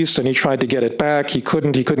police, and he tried to get it back. He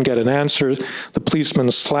couldn't get an answer. The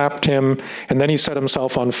policeman slapped him, and then he set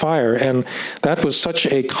himself on fire. And that was such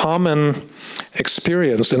a common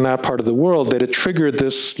experience in that part of the world that it triggered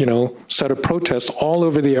this, set of protests all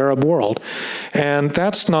over the Arab world. And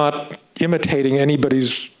that's not imitating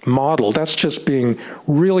anybody's model. That's just being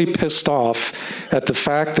really pissed off at the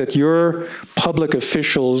fact that your public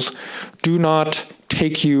officials do not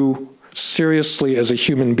take you seriously as a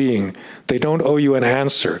human being. They don't owe you an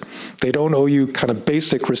answer. They don't owe you kind of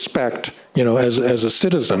basic respect, as a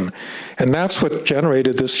citizen. And that's what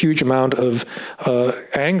generated this huge amount of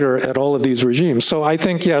anger at all of these regimes. So I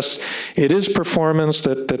think, yes, it is performance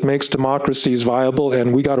that makes democracies viable,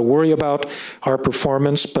 and we got to worry about our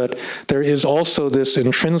performance, but there is also this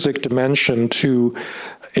intrinsic dimension to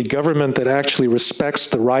a government that actually respects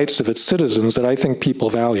the rights of its citizens that I think people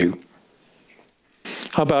value.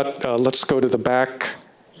 How about, let's go to the back.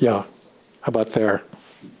 Yeah, how about there?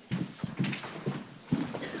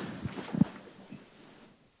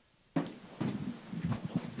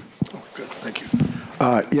 Good, thank you.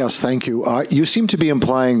 Yes, thank you. You seem to be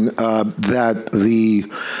implying that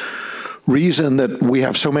the reason that we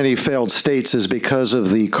have so many failed states is because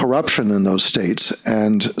of the corruption in those states,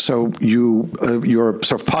 and so you're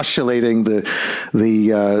sort of postulating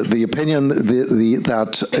the opinion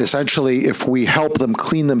that essentially if we help them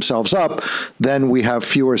clean themselves up, then we have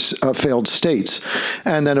fewer failed states,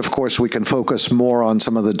 and then of course we can focus more on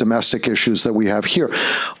some of the domestic issues that we have here.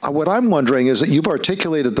 What I'm wondering is that you've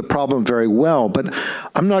articulated the problem very well, but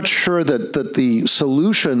I'm not sure that the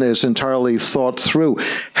solution is entirely thought through.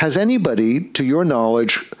 Has anybody, to your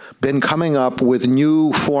knowledge, been coming up with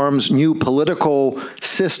new forms, new political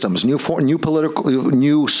systems,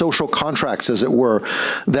 new social contracts, as it were,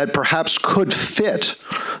 that perhaps could fit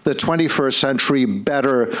the 21st century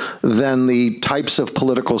better than the types of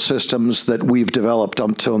political systems that we've developed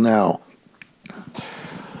until now?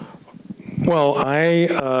 Well,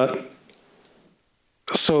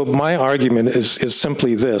 so my argument is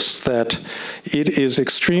simply this, that it is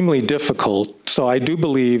extremely difficult. So I do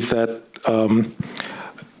believe that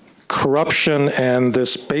corruption and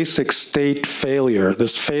this basic state failure,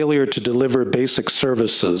 this failure to deliver basic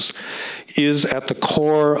services, is at the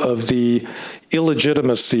core of the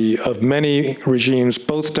illegitimacy of many regimes,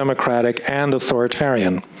 both democratic and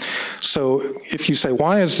authoritarian. So if you say,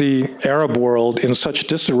 why is the Arab world in such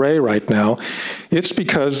disarray right now? It's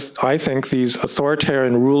because I think these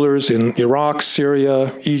authoritarian rulers in Iraq,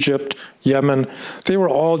 Syria, Egypt, Yemen, they were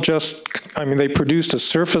all they produced a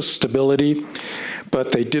surface stability,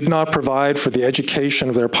 but they did not provide for the education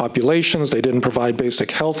of their populations. They didn't provide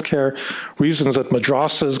basic health care. Reasons that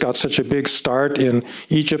madrasas got such a big start in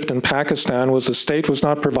Egypt and Pakistan was the state was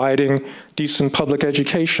not providing decent public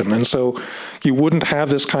education. And so you wouldn't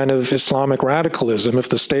have this kind of Islamic radicalism if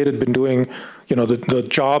the state had been doing the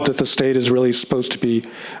job that the state is really supposed to be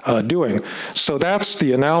doing. So that's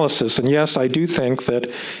the analysis. And yes, I do think that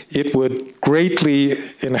it would greatly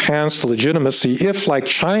enhance the legitimacy if, like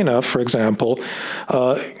China, for example,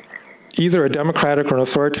 either a democratic or an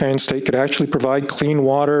authoritarian state could actually provide clean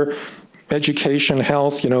water, education,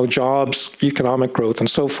 health, jobs, economic growth, and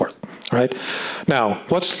so forth, right? Now,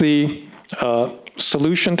 what's the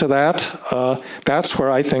solution to that? That's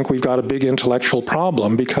where I think we've got a big intellectual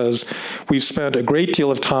problem, because we've spent a great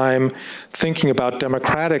deal of time thinking about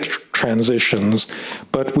democratic transitions,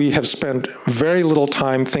 but we have spent very little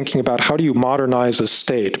time thinking about how do you modernize a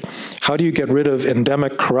state? How do you get rid of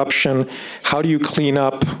endemic corruption? How do you clean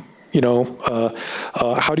up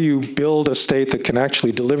how do you build a state that can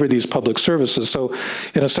actually deliver these public services? So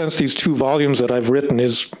in a sense, these 2 volumes that I've written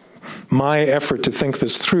is my effort to think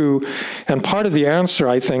this through. And part of the answer,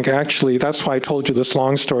 I think, actually, that's why I told you this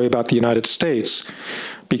long story about the United States,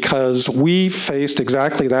 because we faced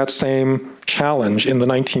exactly that same challenge in the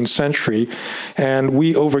 19th century, and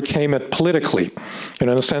we overcame it politically. In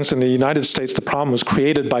a sense, in the United States, the problem was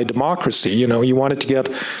created by democracy. You wanted to get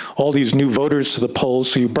all these new voters to the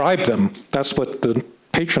polls, so you bribed them. That's what the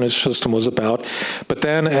patronage system was about. But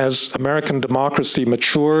then as American democracy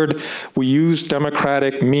matured, we used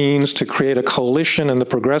democratic means to create a coalition in the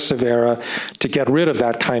progressive era to get rid of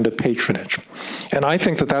that kind of patronage. And I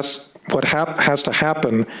think that that's what has to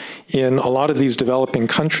happen in a lot of these developing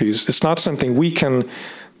countries. It's not something we can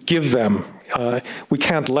give them. We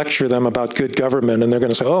can't lecture them about good government and they're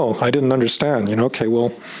going to say, oh, I didn't understand. Okay,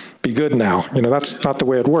 well, be good now. That's not the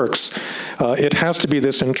way it works. It has to be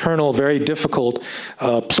this internal, very difficult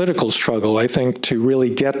political struggle, I think, to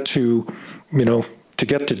really get to, to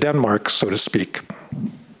get to Denmark, so to speak.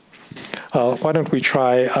 Why don't we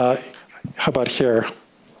try, how about here?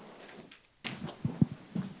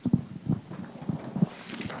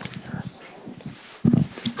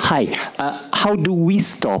 Hi. How do we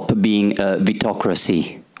stop being a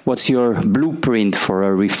vitocracy? What's your blueprint for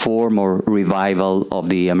a reform or revival of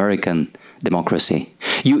the American democracy?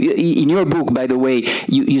 In your book, by the way,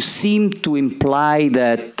 you seem to imply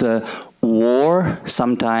that war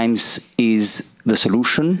sometimes is the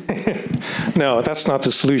solution. No, that's not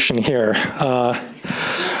the solution here.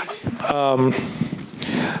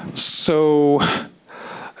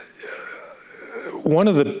 One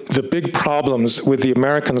of the big problems with the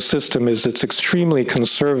American system is it's extremely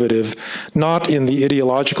conservative, not in the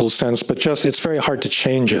ideological sense, but just it's very hard to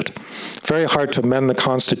change it. Very hard to amend the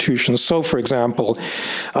Constitution. So, for example,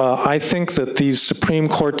 I think that these Supreme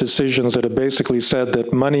Court decisions that have basically said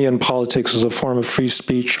that money in politics is a form of free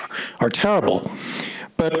speech are terrible.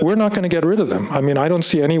 But we're not going to get rid of them. I mean, I don't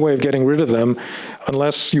see any way of getting rid of them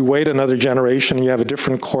unless you wait another generation, you have a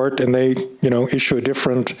different court, and they, issue a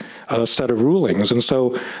different set of rulings. And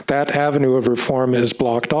so that avenue of reform is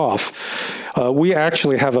blocked off. We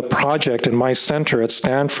actually have a project in my center at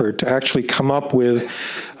Stanford to actually come up with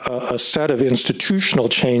a set of institutional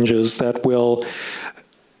changes that will,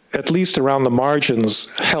 at least around the margins,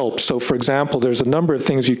 help. So, for example, there's a number of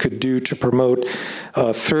things you could do to promote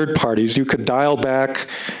third parties. You could dial back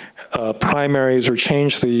primaries or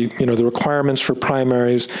change the requirements for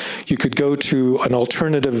primaries. You could go to an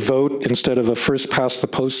alternative vote instead of a first past the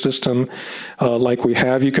post system like we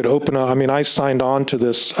have. You could open up, I signed on to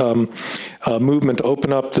this movement to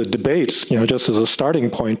open up the debates, just as a starting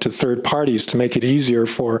point to third parties to make it easier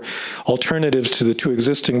for alternatives to the two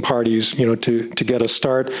existing parties, to get a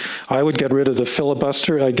start. I would get rid of the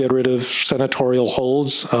filibuster. I'd get rid of senatorial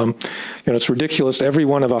holds. It's ridiculous. Every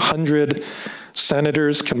one of 100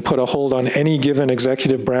 senators can put a hold on any given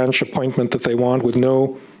executive branch appointment that they want with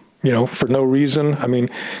no, for no reason.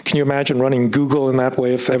 Can you imagine running Google in that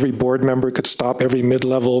way if every board member could stop every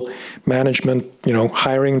mid-level management,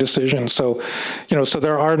 hiring decision? So, so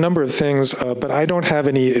there are a number of things, but I don't have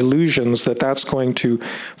any illusions that that's going to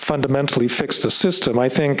fundamentally fix the system. I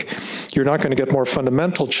think you're not going to get more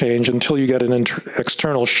fundamental change until you get an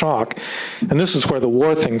external shock. And this is where the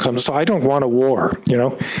war thing comes. So I don't want a war,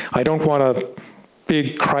 I don't want a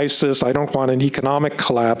big crisis. I don't want an economic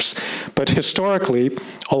collapse. But historically,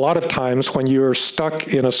 a lot of times when you're stuck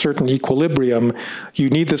in a certain equilibrium, you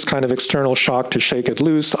need this kind of external shock to shake it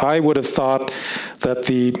loose. I would have thought that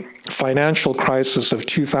the financial crisis of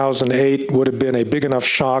 2008 would have been a big enough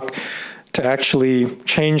shock to actually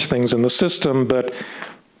change things in the system, but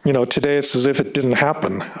today it's as if it didn't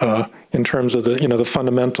happen in terms of the the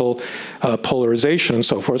fundamental polarization and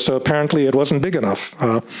so forth. So apparently it wasn't big enough.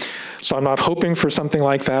 So I'm not hoping for something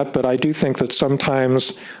like that, but I do think that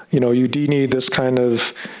sometimes you do need this kind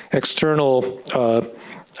of external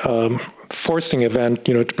forcing event,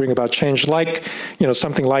 to bring about change, like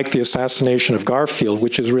something like the assassination of Garfield,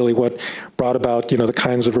 which is really what brought about the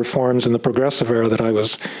kinds of reforms in the progressive era that I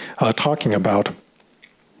was talking about.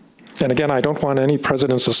 And again, I don't want any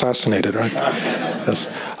presidents assassinated, right? Yes.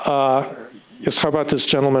 Yes. How about this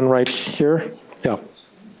gentleman right here? Yeah.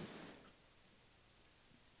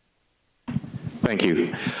 Thank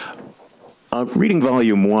you. Reading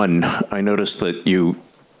volume 1, I noticed that you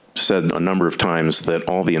said a number of times that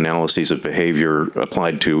all the analyses of behavior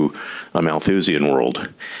applied to a Malthusian world.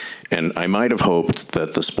 And I might have hoped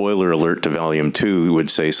that the spoiler alert to volume 2 would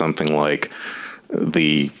say something like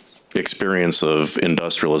the experience of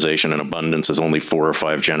industrialization and abundance is only 4 or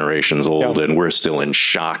 5 generations old, and we're still in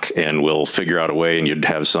shock, and we'll figure out a way, and you'd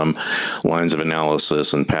have some lines of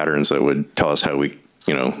analysis and patterns that would tell us how we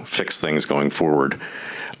fix things going forward.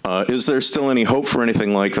 Is there still any hope for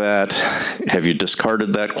anything like that? Have you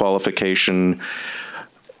discarded that qualification?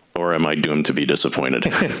 Or am I doomed to be disappointed?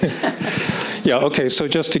 Yeah, okay, so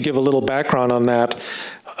just to give a little background on that,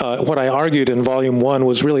 what I argued in volume 1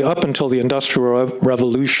 was really up until the Industrial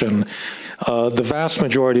Revolution, the vast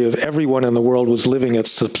majority of everyone in the world was living at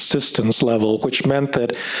subsistence level, which meant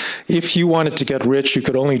that if you wanted to get rich, you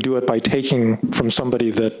could only do it by taking from somebody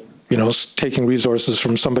that, taking resources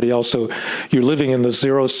from somebody else. So you're living in the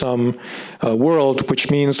zero-sum world, which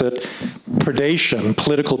means that predation,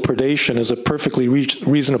 political predation, is a perfectly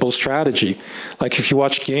reasonable strategy. Like if you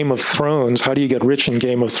watch Game of Thrones, how do you get rich in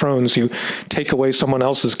Game of Thrones? You take away someone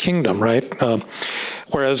else's kingdom, right?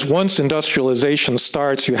 Whereas once industrialization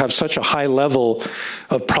starts, you have such a high level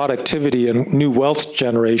of productivity and new wealth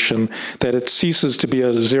generation that it ceases to be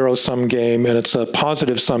a zero-sum game, and it's a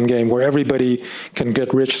positive-sum game where everybody can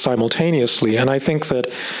get rich simultaneously. And I think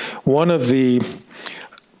that one of the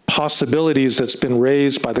possibilities that's been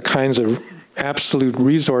raised by the kinds of absolute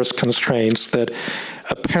resource constraints that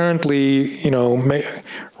apparently, may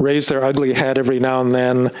raise their ugly head every now and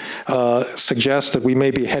then, suggest that we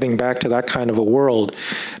may be heading back to that kind of a world.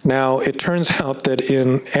 Now, it turns out that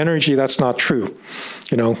in energy, that's not true.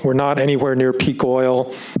 We're not anywhere near peak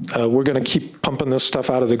oil. We're going to keep pumping this stuff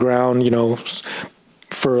out of the ground,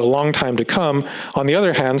 for a long time to come. On the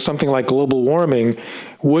other hand, something like global warming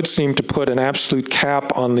would seem to put an absolute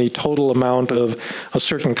cap on the total amount of a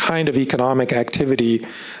certain kind of economic activity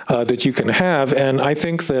that you can have. And I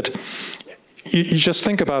think that you just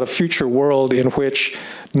think about a future world in which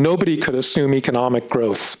nobody could assume economic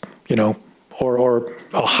growth, or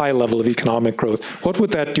a high level of economic growth. What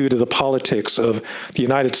would that do to the politics of the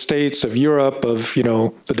United States, of Europe, of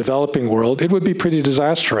the developing world? It would be pretty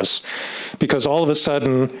disastrous, because all of a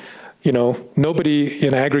sudden, nobody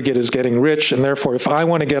in aggregate is getting rich, and therefore, if I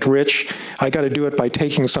want to get rich, I got to do it by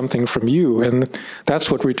taking something from you, and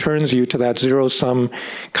that's what returns you to that zero-sum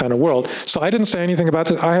kind of world. So I didn't say anything about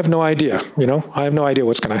that. I have no idea. I have no idea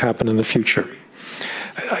what's going to happen in the future.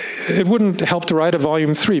 It wouldn't help to write a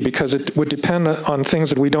volume 3 because it would depend on things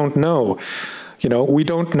that we don't know. We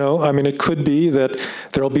don't know. I mean, it could be that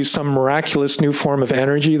there'll be some miraculous new form of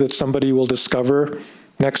energy that somebody will discover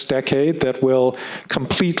next decade that will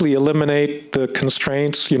completely eliminate the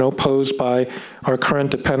constraints, posed by our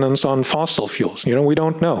current dependence on fossil fuels. We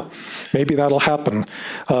don't know. Maybe that'll happen.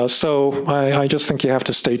 So I just think you have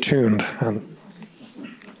to stay tuned.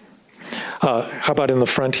 How about in the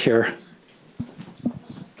front here?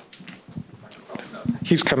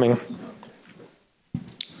 He's coming.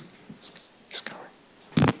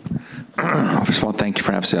 First of all, thank you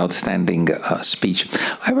for an absolutely outstanding speech.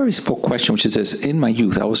 I have a very simple question, which is this. In my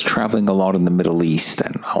youth, I was traveling a lot in the Middle East,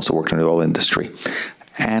 and I also worked in the oil industry.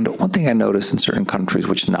 And one thing I noticed in certain countries,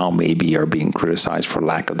 which now maybe are being criticized for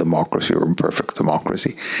lack of democracy or imperfect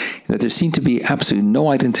democracy, is that there seemed to be absolutely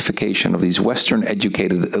no identification of these Western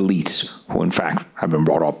educated elites who, in fact, have been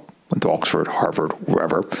brought up, went to Oxford, Harvard,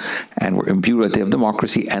 wherever, and were imbued with the idea of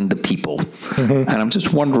democracy and the people. Mm-hmm. And I'm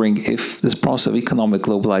just wondering if this process of economic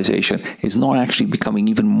globalization is not actually becoming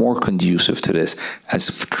even more conducive to this as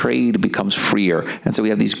trade becomes freer. And so we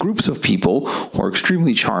have these groups of people who are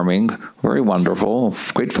extremely charming, very wonderful,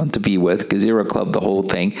 great fun to be with, Gezira Club, the whole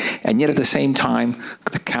thing. And yet at the same time,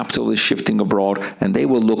 the capital is shifting abroad, and they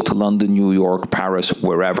will look to London, New York, Paris,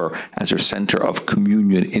 wherever, as their center of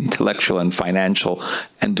communion, intellectual and financial,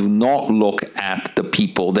 and do not look at the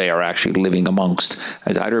people they are actually living amongst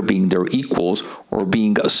as either being their equals or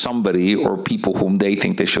being somebody or people whom they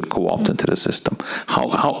think they should co-opt into the system.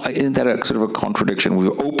 How isn't that a sort of a contradiction?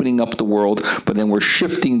 We're opening up the world, but then we're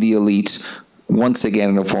shifting the elites once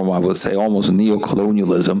again in a form, I would say, almost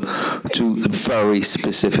neo-colonialism to very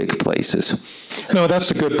specific places. No,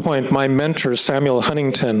 that's a good point. My mentor, Samuel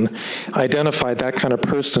Huntington, identified that kind of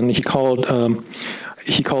person. He called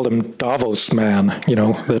him Davos man,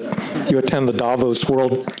 that you attend the Davos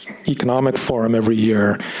World Economic Forum every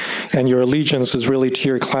year, and your allegiance is really to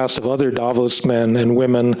your class of other Davos men and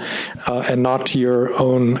women, and not to your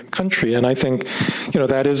own country. And I think,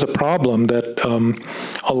 that is a problem, that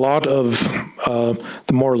a lot of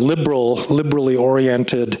the more liberally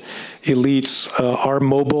oriented elites are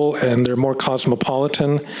mobile and they're more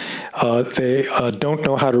cosmopolitan. They don't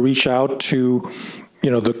know how to reach out to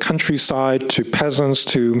the countryside, to peasants,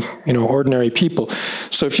 to, ordinary people.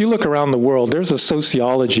 So if you look around the world, there's a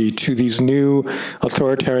sociology to these new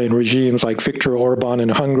authoritarian regimes like Viktor Orban in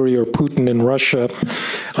Hungary or Putin in Russia.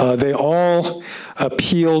 They all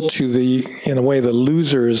appeal to in a way, the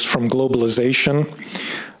losers from globalization,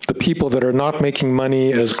 the people that are not making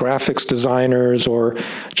money as graphics designers or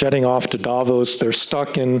jetting off to Davos. They're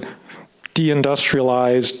stuck in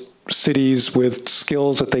deindustrialized cities with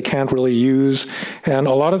skills that they can't really use, and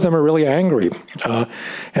a lot of them are really angry.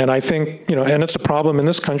 And I think, and it's a problem in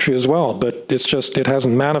this country as well, but it's just, it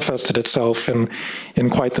hasn't manifested itself in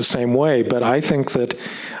quite the same way. But I think that,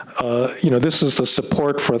 this is the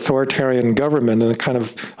support for authoritarian government and a kind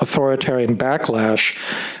of authoritarian backlash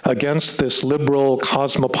against this liberal,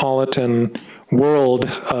 cosmopolitan world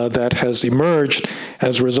that has emerged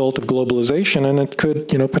as a result of globalization, and it could,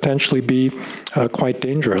 potentially be quite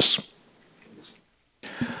dangerous.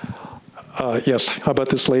 Yes, how about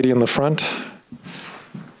this lady in the front?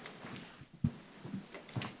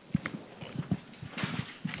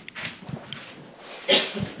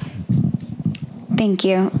 Thank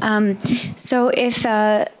you. So if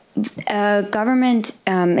a government,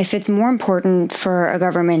 if it's more important for a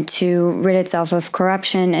government to rid itself of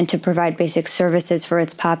corruption and to provide basic services for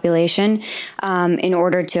its population in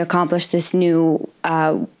order to accomplish this new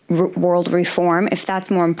world reform, if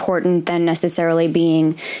that's more important than necessarily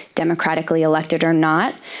being democratically elected or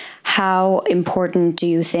not, how important do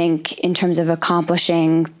you think, in terms of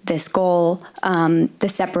accomplishing this goal, the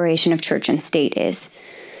separation of church and state is?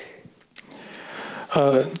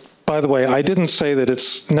 By the way, I didn't say that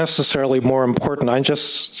it's necessarily more important. I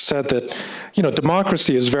just said that,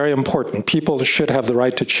 democracy is very important. People should have the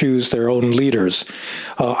right to choose their own leaders.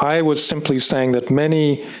 I was simply saying that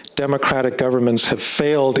many democratic governments have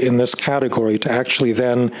failed in this category to actually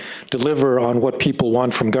then deliver on what people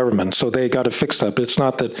want from government. So they got to fix that. But it's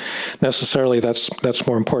not that necessarily that's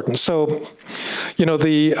more important. So,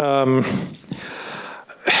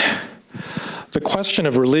 the question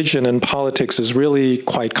of religion and politics is really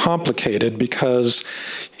quite complicated because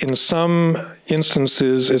in some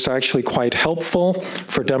instances it's actually quite helpful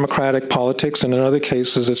for democratic politics, and in other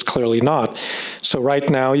cases it's clearly not. So right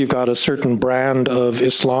now you've got a certain brand of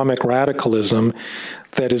Islamic radicalism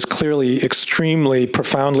that is clearly extremely,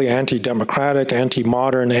 profoundly anti-democratic,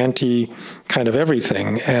 anti-modern, anti-kind of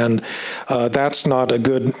everything, and that's not a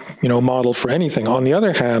good, model for anything. On the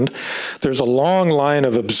other hand, there's a long line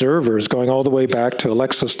of observers going all the way back to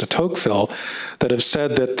Alexis de Tocqueville that have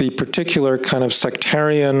said that the particular kind of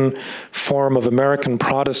sectarian form of American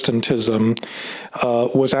Protestantism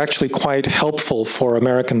was actually quite helpful for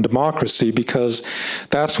American democracy because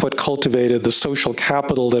that's what cultivated the social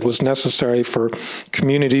capital that was necessary for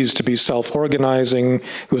communities to be self-organizing.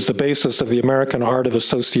 It was the basis of the American art of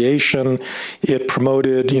association. It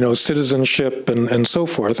promoted, citizenship and so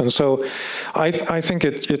forth. And so I think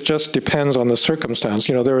it just depends on the circumstance.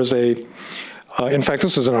 There is in fact,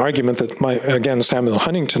 this is an argument that, again, Samuel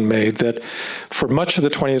Huntington made, that for much of the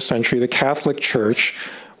 20th century, the Catholic Church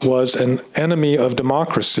was an enemy of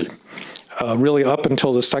democracy. Really up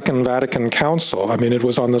until the Second Vatican Council. I mean, it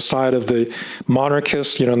was on the side of the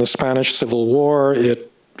monarchists, in the Spanish Civil War.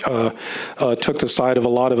 It took the side of a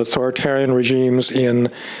lot of authoritarian regimes in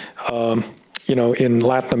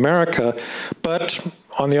Latin America. But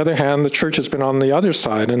on the other hand, the church has been on the other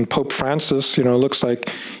side, and Pope Francis, looks like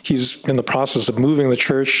he's in the process of moving the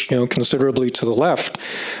church, considerably to the left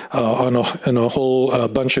on a whole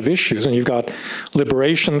bunch of issues. And you've got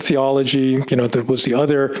liberation theology, that was the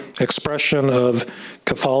other expression of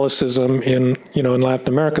Catholicism in Latin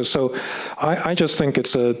America. So I just think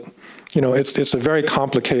it's a very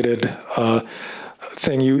complicated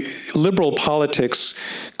thing. Liberal politics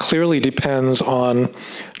clearly depends on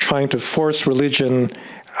trying to force religion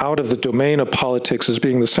out of the domain of politics as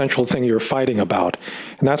being the central thing you're fighting about.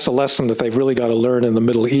 And that's a lesson that they've really got to learn in the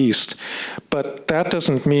Middle East. But that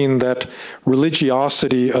doesn't mean that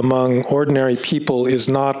religiosity among ordinary people is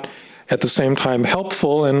not at the same time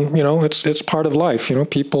helpful, and it's part of life.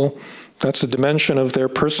 People, that's a dimension of their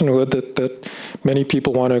personhood that many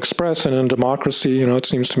people want to express, and in democracy, it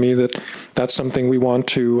seems to me that that's something we want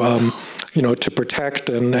to, to protect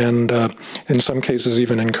and in some cases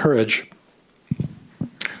even encourage.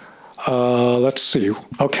 Let's see.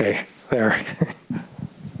 Okay, there.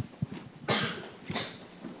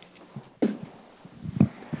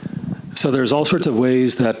 So there's all sorts of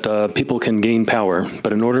ways that people can gain power,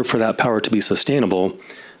 but in order for that power to be sustainable,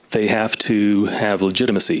 they have to have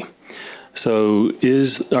legitimacy. So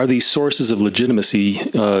are these sources of legitimacy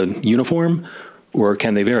uniform, or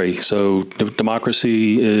can they vary? So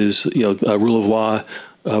democracy is, a rule of law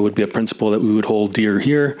would be a principle that we would hold dear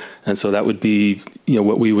here, and so that would be,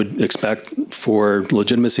 what we would expect for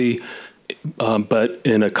legitimacy. But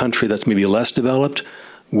in a country that's maybe less developed,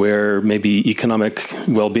 where maybe economic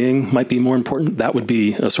well-being might be more important, that would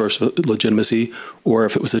be a source of legitimacy. Or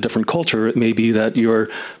if it was a different culture, it may be that your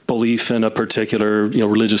belief in a particular,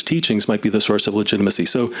 religious teachings might be the source of legitimacy.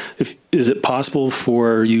 So is it possible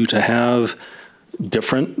for you to have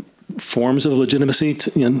different forms of legitimacy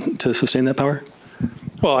to sustain that power?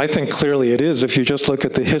 Well, I think clearly it is. If you just look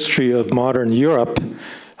at the history of modern Europe,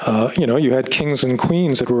 you had kings and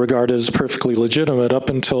queens that were regarded as perfectly legitimate up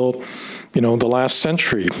until, the last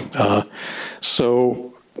century.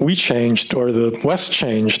 So we changed, or the West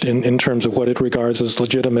changed in terms of what it regards as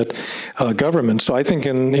legitimate government. So I think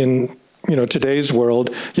in today's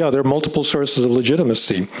world, there are multiple sources of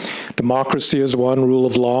legitimacy. Democracy is one, rule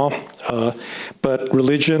of law, but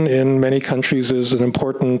religion in many countries is an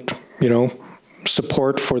important,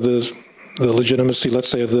 support for the legitimacy, let's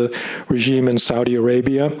say, of the regime in Saudi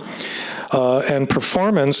Arabia. And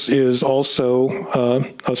performance is also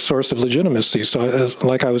a source of legitimacy. So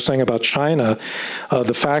like I was saying about China,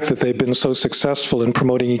 the fact that they've been so successful in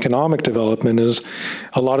promoting economic development is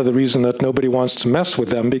a lot of the reason that nobody wants to mess with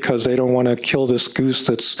them, because they don't want to kill this goose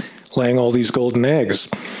that's laying all these golden eggs.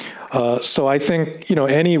 So I think,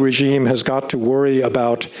 any regime has got to worry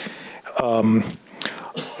about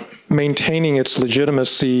maintaining its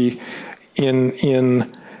legitimacy in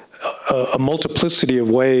a multiplicity of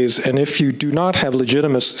ways. And if you do not have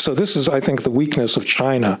legitimacy, so this is, I think, the weakness of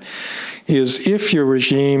China, is if your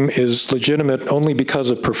regime is legitimate only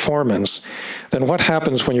because of performance, then what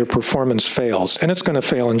happens when your performance fails? And it's going to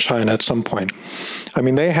fail in China at some point. I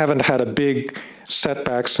mean, they haven't had a big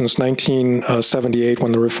setback since 1978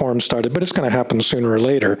 when the reform started, but it's going to happen sooner or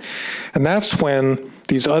later. And that's when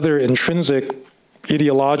these other intrinsic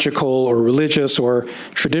ideological or religious or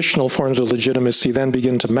traditional forms of legitimacy then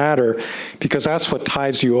begin to matter, because that's what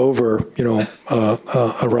tides you over,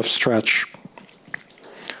 a rough stretch.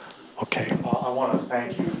 Okay. I want to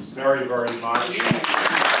thank you very, very much.